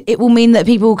end it will mean that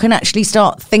people can actually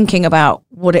start thinking about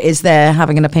what it is they're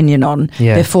having an opinion on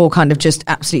before kind of just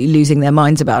absolutely losing their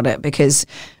minds about it, because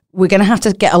we're going to have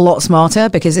to get a lot smarter,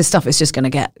 because this stuff is just going to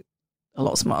get a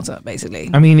lot smarter, basically.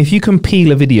 I mean, if you can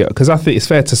peel a video, because I think it's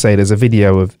fair to say there's a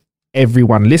video of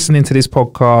everyone listening to this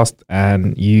podcast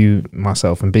and you,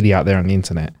 myself and Billy out there on the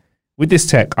internet. With this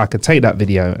tech, I could take that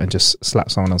video and just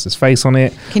slap someone else's face on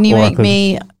it. Can you make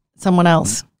me someone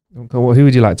else? Who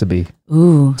would you like to be?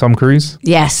 Ooh. Tom Cruise?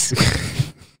 Yes.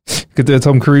 Could do a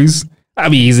Tom Cruise?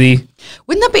 That'd be easy.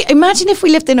 Wouldn't that be... Imagine if we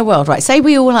lived in a world, right? Say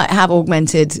we all like have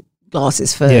augmented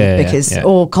glasses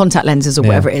or contact lenses or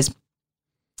whatever it is.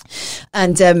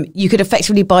 And you could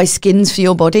effectively buy skins for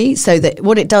your body, so that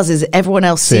what it does is everyone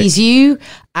else sees you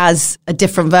as a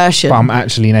different version. But I'm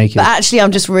actually naked. But actually,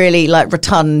 I'm just really like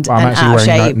rotund and out of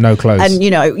shape. No clothes. And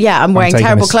I'm wearing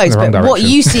terrible clothes. But what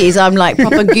you see is I'm like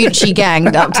proper Gucci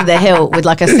ganged up to the hilt with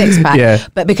like a six pack. Yeah.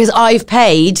 But because I've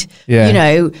paid,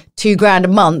 $2,000 a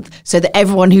month, so that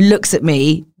everyone who looks at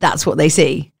me, that's what they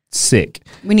see. Sick.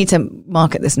 We need to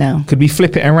market this now. Could we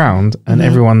flip it around and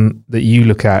everyone that you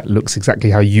look at looks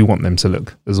exactly how you want them to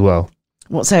look as well?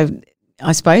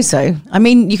 I suppose so. I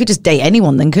mean, you could just date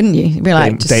anyone then, couldn't you? You'd be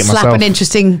like, just slap myself. An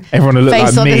interesting everyone will look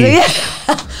face like on me.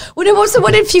 Well, no, what's the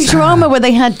one in Futurama where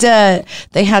they had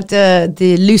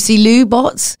the Lucy Liu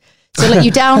bots? So like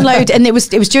you download, and it was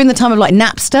during the time of like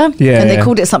Napster, and they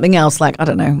called it something else, like I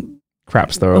don't know.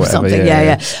 Crapster or whatever. Something,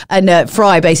 yeah. And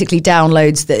Fry basically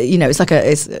downloads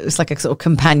it's like a sort of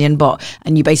companion bot,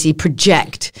 and you basically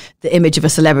project the image of a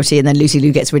celebrity, and then Lucy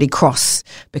Liu gets really cross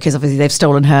because obviously they've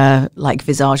stolen her like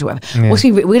visage or whatever. Yeah.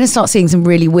 We're going to start seeing some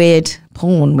really weird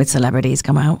porn with celebrities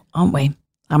come out, aren't we?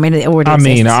 I mean, it already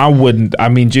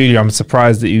exists. Julia, I'm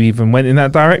surprised that you even went in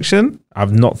that direction.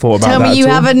 I've not thought about that. Tell me you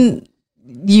haven't.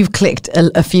 You've clicked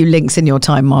a few links in your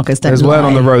time, Marcus. There's word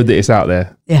on the road that it's out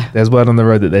there. Yeah. There's word on the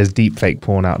road that there's deep fake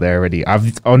porn out there already.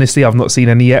 I've not seen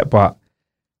any yet, but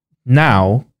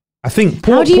now I think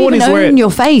porn, how do you porn even is own where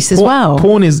your face as well?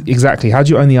 Porn is exactly, how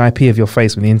do you own the IP of your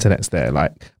face when the internet's there?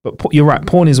 But you're right,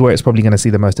 porn is where it's probably going to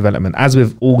see the most development. As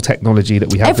with all technology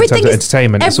that we have in terms of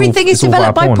entertainment, everything is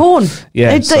developed by porn.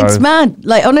 Yeah, it's mad.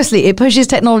 Like honestly, it pushes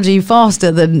technology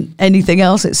faster than anything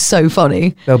else. It's so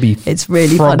funny. It's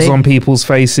really frogs funny. On people's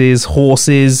faces,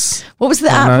 horses. What was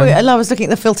the app? I was looking at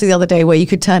the filter the other day where you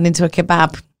could turn into a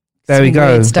kebab. There we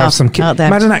go. Stuff out there.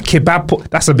 Imagine that kebab porn.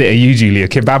 That's a bit of you, Julia.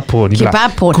 Kebab porn.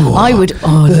 Kebab porn. I would.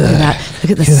 Oh, look at that.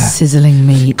 Look at the sizzling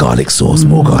meat. Garlic sauce.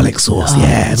 More garlic sauce.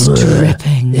 It's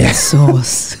dripping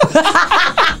sauce.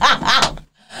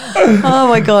 Oh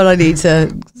my God, I need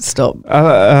to stop.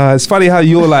 It's funny how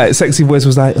your like sexy voice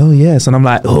was like, oh yes, and I'm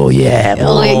like, oh yeah,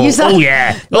 you sound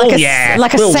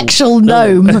like a sexual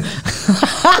gnome,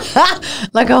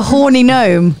 like a horny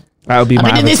gnome. That would be my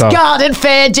avatar. In this garden,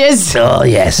 Fages. Oh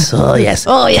yes.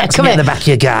 Oh yeah, come in the back of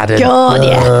your garden. Go on,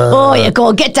 yeah. Oh yeah, go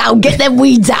on, get down, get them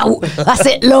weeds out. That's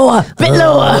it, lower, bit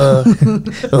lower.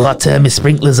 I'll turn my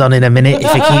sprinklers on in a minute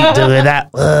if you keep doing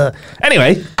that.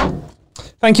 Anyway,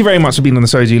 Thank you very much for being on the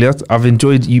show, Julia. I've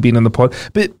enjoyed you being on the pod.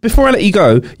 But before I let you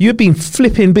go, you've been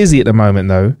flipping busy at the moment,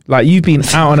 though. Like, you've been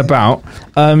out and about.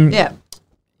 Yeah.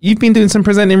 You've been doing some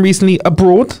presenting recently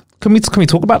abroad. Can we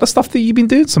talk about the stuff that you've been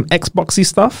doing? Some Xboxy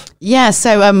stuff? Yeah,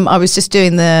 so I was just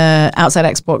doing the Outside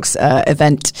Xbox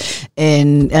event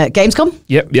in Gamescom.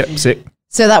 Yep, sick.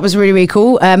 So that was really, really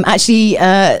cool. Actually,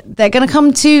 they're going to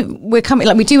come to, we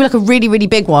do like a really, really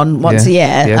big one once a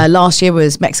year. Yeah. Last year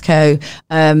was Mexico.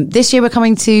 This year we're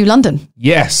coming to London.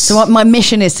 Yes. So my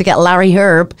mission is to get Larry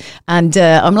Herb. And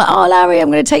I'm like, oh, Larry,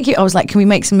 I'm going to take you. I was like, can we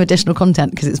make some additional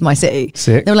content? Because it's my city.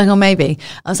 Sick. They were like, oh, maybe.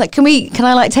 I was like, can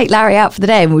I like take Larry out for the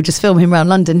day and we'll just film him around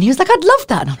London? And he was like, I'd love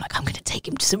that. And I'm like, I'm going to take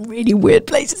him to some really weird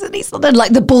places in East London,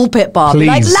 like the Ball Pit Bar. Please.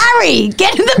 Like, Larry,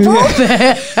 get in the Ball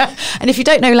Pit. And if you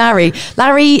don't know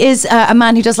Larry is a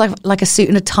man who does like a suit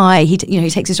and a tie. He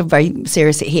takes his job very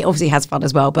seriously. He obviously has fun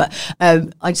as well, but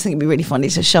I just think it'd be really funny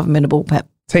to shove him in a ball pit.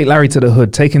 Take Larry to the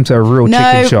hood. Take him to a real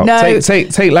chicken shop.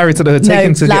 Take Larry to the hood. Take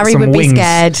him to Larry get some would wings. Be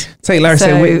scared. Take Larry.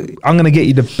 Say, I'm going to get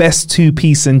you the best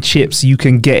 2-piece and chips you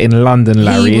can get in London,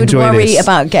 Larry. He would Enjoy worry this.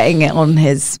 about getting it on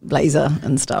his blazer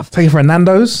and stuff. Take him for a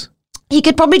Nando's. He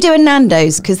could probably do a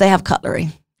Nando's because they have cutlery.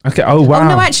 Okay. Oh wow.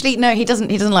 Oh no, actually, no. He doesn't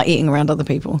like eating around other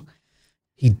people.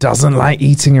 He doesn't like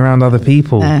eating around other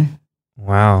people. No.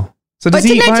 Wow. So does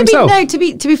he eat by himself? To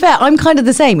be fair, I'm kind of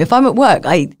the same. If I'm at work,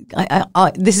 I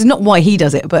this is not why he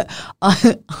does it, but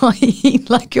I eat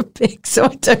like a pig, so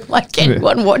I don't like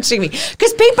anyone watching me.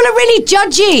 Because people are really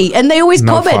judgy and they always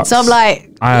comment. So I'm like,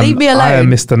 leave me alone. I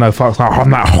am Mr. No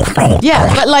Fucks.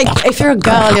 Yeah, but like if you're a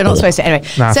girl, you're not supposed to. Anyway.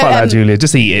 Nah, fuck that, Julia.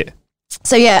 Just eat it.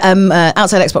 So yeah,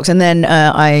 outside Xbox, and then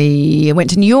I went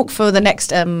to New York for the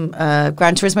next Gran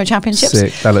Turismo Championships.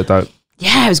 Sick, that looked dope.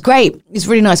 Yeah, it was great. It was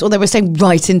really nice. Although we're staying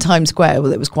right in Times Square,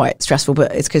 well, it was quite stressful,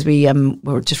 but it's because we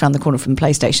were just around the corner from the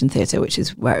PlayStation Theatre, which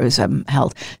is where it was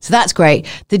held. So that's great.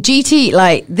 The GT,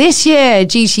 like this year,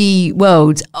 GT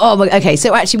Worlds. Oh my, okay.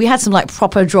 So actually, we had some like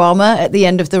proper drama at the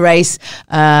end of the race.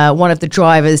 One of the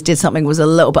drivers did something that was a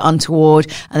little bit untoward,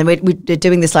 and then we're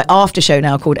doing this like after show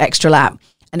now called Extra Lap.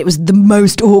 And it was the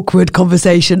most awkward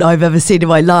conversation I've ever seen in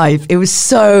my life. It was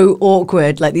so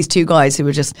awkward. Like these two guys who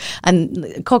were just,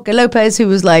 and Coca Lopez, who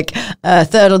was like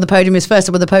third on the podium, his first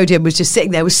time on the podium, was just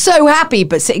sitting there, was so happy,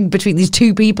 but sitting between these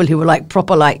two people who were like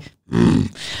proper like.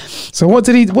 So what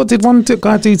did one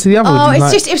guy do to the other? Oh,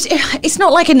 it's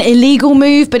not like an illegal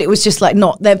move, but it was just like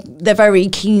not. They're very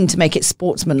keen to make it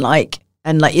sportsmanlike.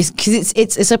 And like, because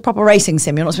it's a proper racing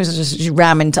sim. You're not supposed to just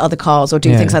ram into other cars or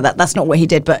do things like that. That's not what he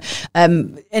did. But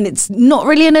and it's not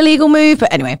really an illegal move.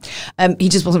 But anyway, he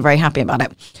just wasn't very happy about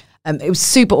it. It was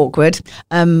super awkward.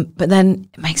 But then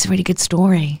it makes a really good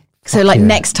story. So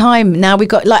next time, now we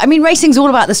got racing's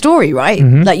all about the story, right?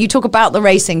 Mm-hmm. Like you talk about the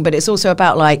racing, but it's also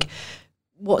about like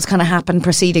what's going to happen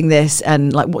preceding this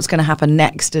and like what's going to happen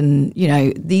next. And, you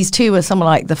know, these two are some of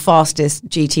like the fastest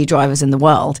GT drivers in the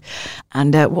world.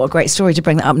 And what a great story to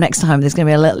bring that up next time. There's going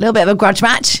to be a little bit of a grudge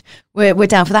match. We're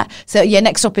down for that. So yeah,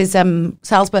 next stop is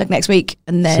Salzburg next week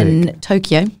and then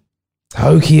Tokyo.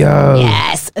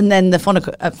 Yes. And then the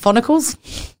Phonicals.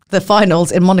 The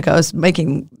finals in Monaco. I was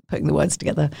putting the words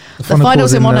together. The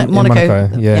finals in Monaco.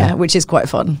 Yeah, which is quite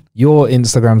fun. Your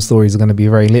Instagram stories are going to be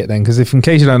very lit then, because in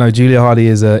case you don't know, Julia Hardy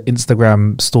is an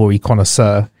Instagram story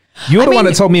connoisseur. You're the one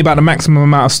that told me about the maximum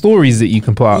amount of stories that you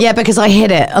can put up. Yeah, because I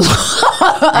hit it a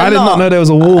lot. I did not know there was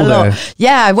a wall there.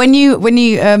 Yeah, when you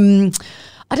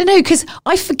I don't know, because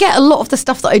I forget a lot of the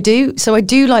stuff that I do. So I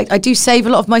do save a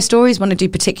lot of my stories when I do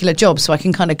particular jobs, so I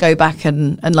can kind of go back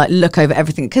and like look over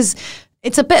everything, because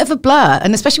it's a bit of a blur,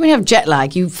 and especially when you have jet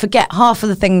lag, you forget half of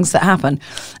the things that happen.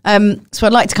 So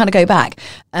I'd like to kind of go back,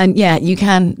 and yeah, you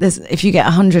can. If you get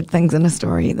 100 things in a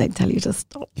story, they tell you to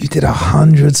stop. You did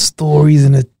 100 stories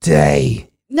in a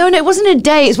day. No, it wasn't a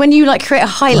day. It's when you like create a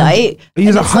highlight. You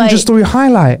did 100 story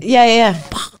highlight. Yeah.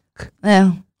 Fuck.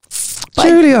 Yeah.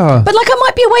 Julia. But like I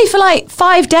might be away for like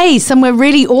 5 days somewhere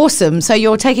really awesome. So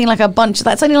you're taking like a bunch.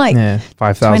 That's only like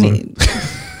 5,000.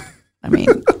 I mean,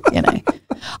 you know.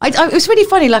 It was really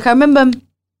funny. Like I remember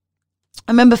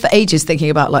for ages thinking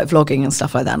about like vlogging and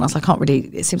stuff like that, and I was like,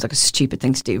 it seems like a stupid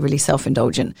thing to do, really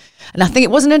self-indulgent. And I think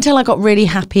it wasn't until I got really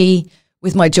happy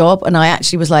with my job, and I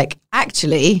actually was like,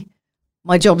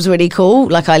 my job's really cool.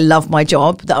 Like I love my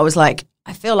job, that I was like,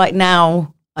 I feel like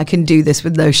now I can do this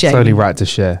with no shame. Totally right to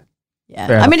share.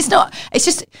 Yeah. I mean, it's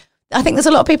just, I think there's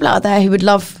a lot of people out there who would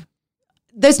love.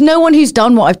 There's no one who's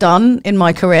done what I've done in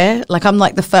my career. Like I'm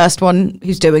like the first one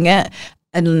who's doing it.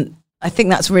 And I think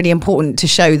that's really important to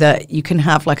show that you can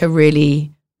have like a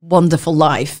really wonderful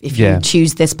life if you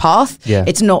choose this path. Yeah.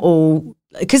 It's not all,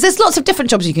 because there's lots of different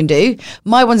jobs you can do.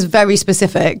 My one's very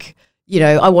specific.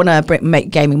 I want to make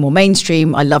gaming more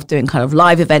mainstream. I love doing kind of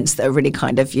live events that are really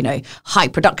kind of, high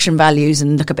production values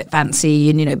and look a bit fancy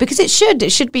and, because it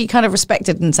should be kind of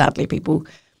respected. And sadly, people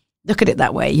look at it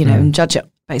that way, and judge it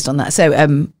based on that. So,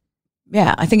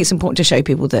 I think it's important to show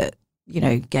people that,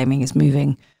 gaming is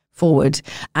moving forward.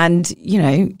 And,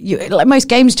 like most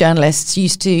games journalists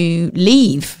used to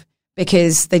leave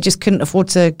because they just couldn't afford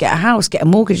to get a house, get a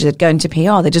mortgage, they'd go into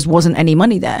PR. There just wasn't any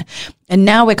money there. And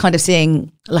now we're kind of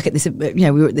seeing, like at this, we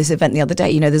were at this event the other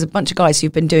day, there's a bunch of guys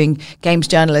who've been doing games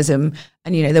journalism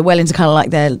and, they're well into kind of like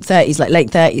their 30s, like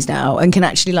late 30s now, and can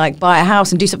actually like buy a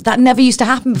house and do stuff. That never used to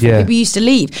happen before. People used to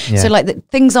leave. So like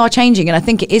things are changing. And I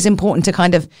think it is important to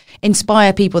kind of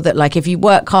inspire people that like, if you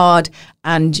work hard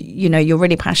and, you're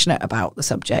really passionate about the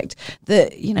subject,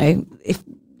 that, if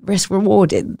risk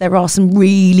reward, there are some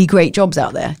really great jobs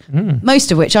out there,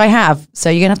 most of which I have.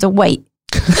 So you're going to have to wait.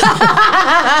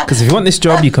 Because if you want this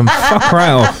job, you can fuck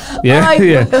right off.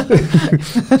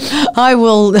 I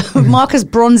will Marcus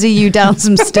Bronzy you down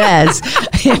some stairs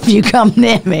if you come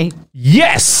near me.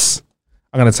 Yes,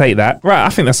 I'm going to take that. Right, I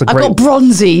think that's a great. I got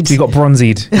bronzied. You got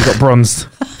bronzied. You got bronzed.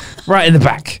 Right in the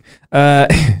back.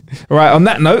 Right, on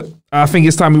that note, I think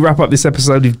it's time we wrap up this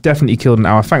episode. We've definitely killed an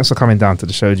hour. Thanks for coming down to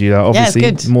the show, Julia.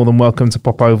 Obviously, more than welcome to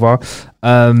pop over.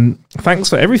 Thanks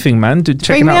for everything, man.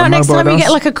 Checking out the next mobile time you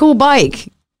get like a cool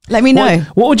bike. Let me know.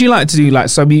 What would you like to do? Like,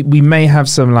 so we may have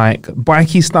some like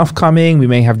bikey stuff coming. We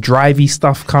may have drivey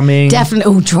stuff coming.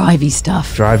 Definitely. Oh, drivey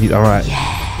stuff. Drivey. All right.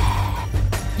 Yeah.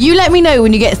 You let me know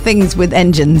when you get things with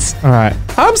engines. All right.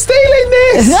 I'm stealing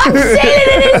this. I'm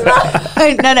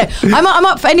stealing it. No. I'm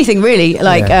up for anything really.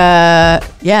 Like,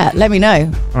 let me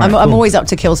know. Right, I'm always up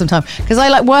to kill some time because I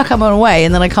like work. I'm on away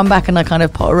and then I come back and I kind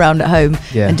of pot around at home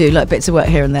and do like bits of work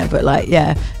here and there. But like,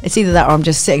 it's either that or I'm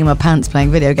just sitting in my pants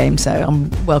playing video games. So I'm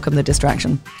welcome the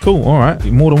distraction. Cool. All right.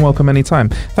 You're more than welcome anytime.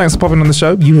 Thanks for popping on the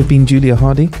show. You have been Julia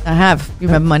Hardy. I have. You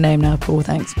remember my name now, Paul.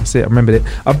 Thanks. That's it. I remembered it.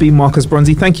 I've been Marcus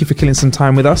Bronzy. Thank you for killing some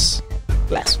time with us.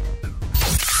 Bless.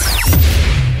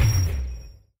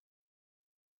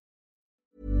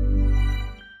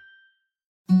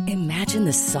 Imagine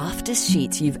the softest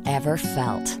sheets you've ever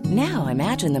felt. Now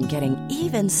imagine them getting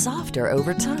even softer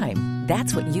over time.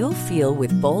 That's what you'll feel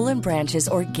with Boll & Branch's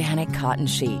organic cotton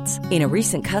sheets. In a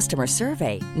recent customer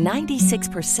survey,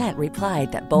 96%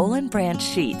 replied that Boll & Branch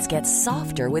sheets get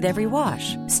softer with every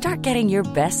wash. Start getting your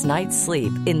best night's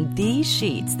sleep in these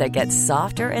sheets that get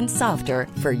softer and softer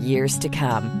for years to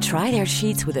come. Try their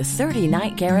sheets with a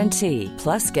 30-night guarantee.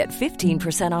 Plus, get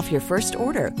 15% off your first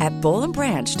order at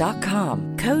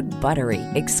bollandbranch.com. Code BUTTERY.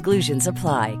 Exclusions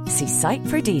apply. See site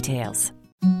for details.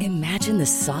 Imagine the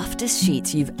softest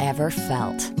sheets you've ever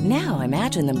felt. Now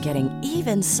imagine them getting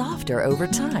even softer over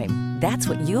time. That's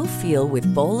what you'll feel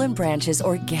with Boll & Branch's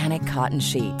organic cotton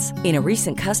sheets. In a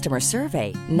recent customer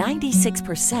survey,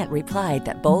 96% replied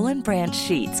that Boll & Branch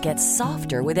sheets get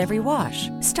softer with every wash.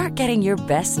 Start getting your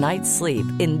best night's sleep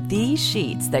in these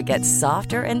sheets that get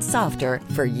softer and softer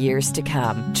for years to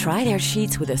come. Try their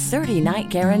sheets with a 30-night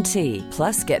guarantee.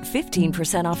 Plus, get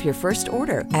 15% off your first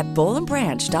order at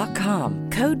bollandbranch.com.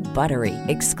 Code BUTTERY.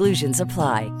 Exclusions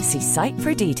apply. See site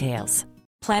for details.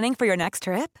 Planning for your next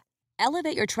trip?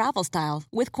 Elevate your travel style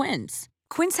with Quince.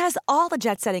 Quince has all the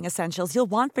jet-setting essentials you'll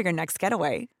want for your next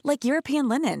getaway, like European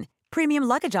linen, premium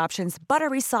luggage options,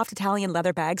 buttery soft Italian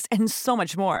leather bags, and so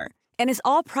much more. And is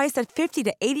all priced at 50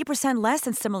 to 80% less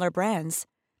than similar brands.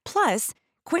 Plus,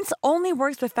 Quince only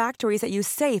works with factories that use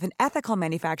safe and ethical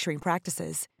manufacturing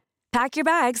practices. Pack your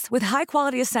bags with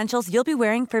high-quality essentials you'll be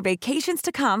wearing for vacations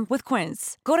to come with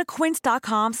Quince. Go to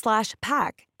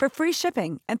quince.com/pack for free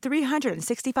shipping and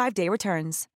 365-day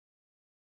returns.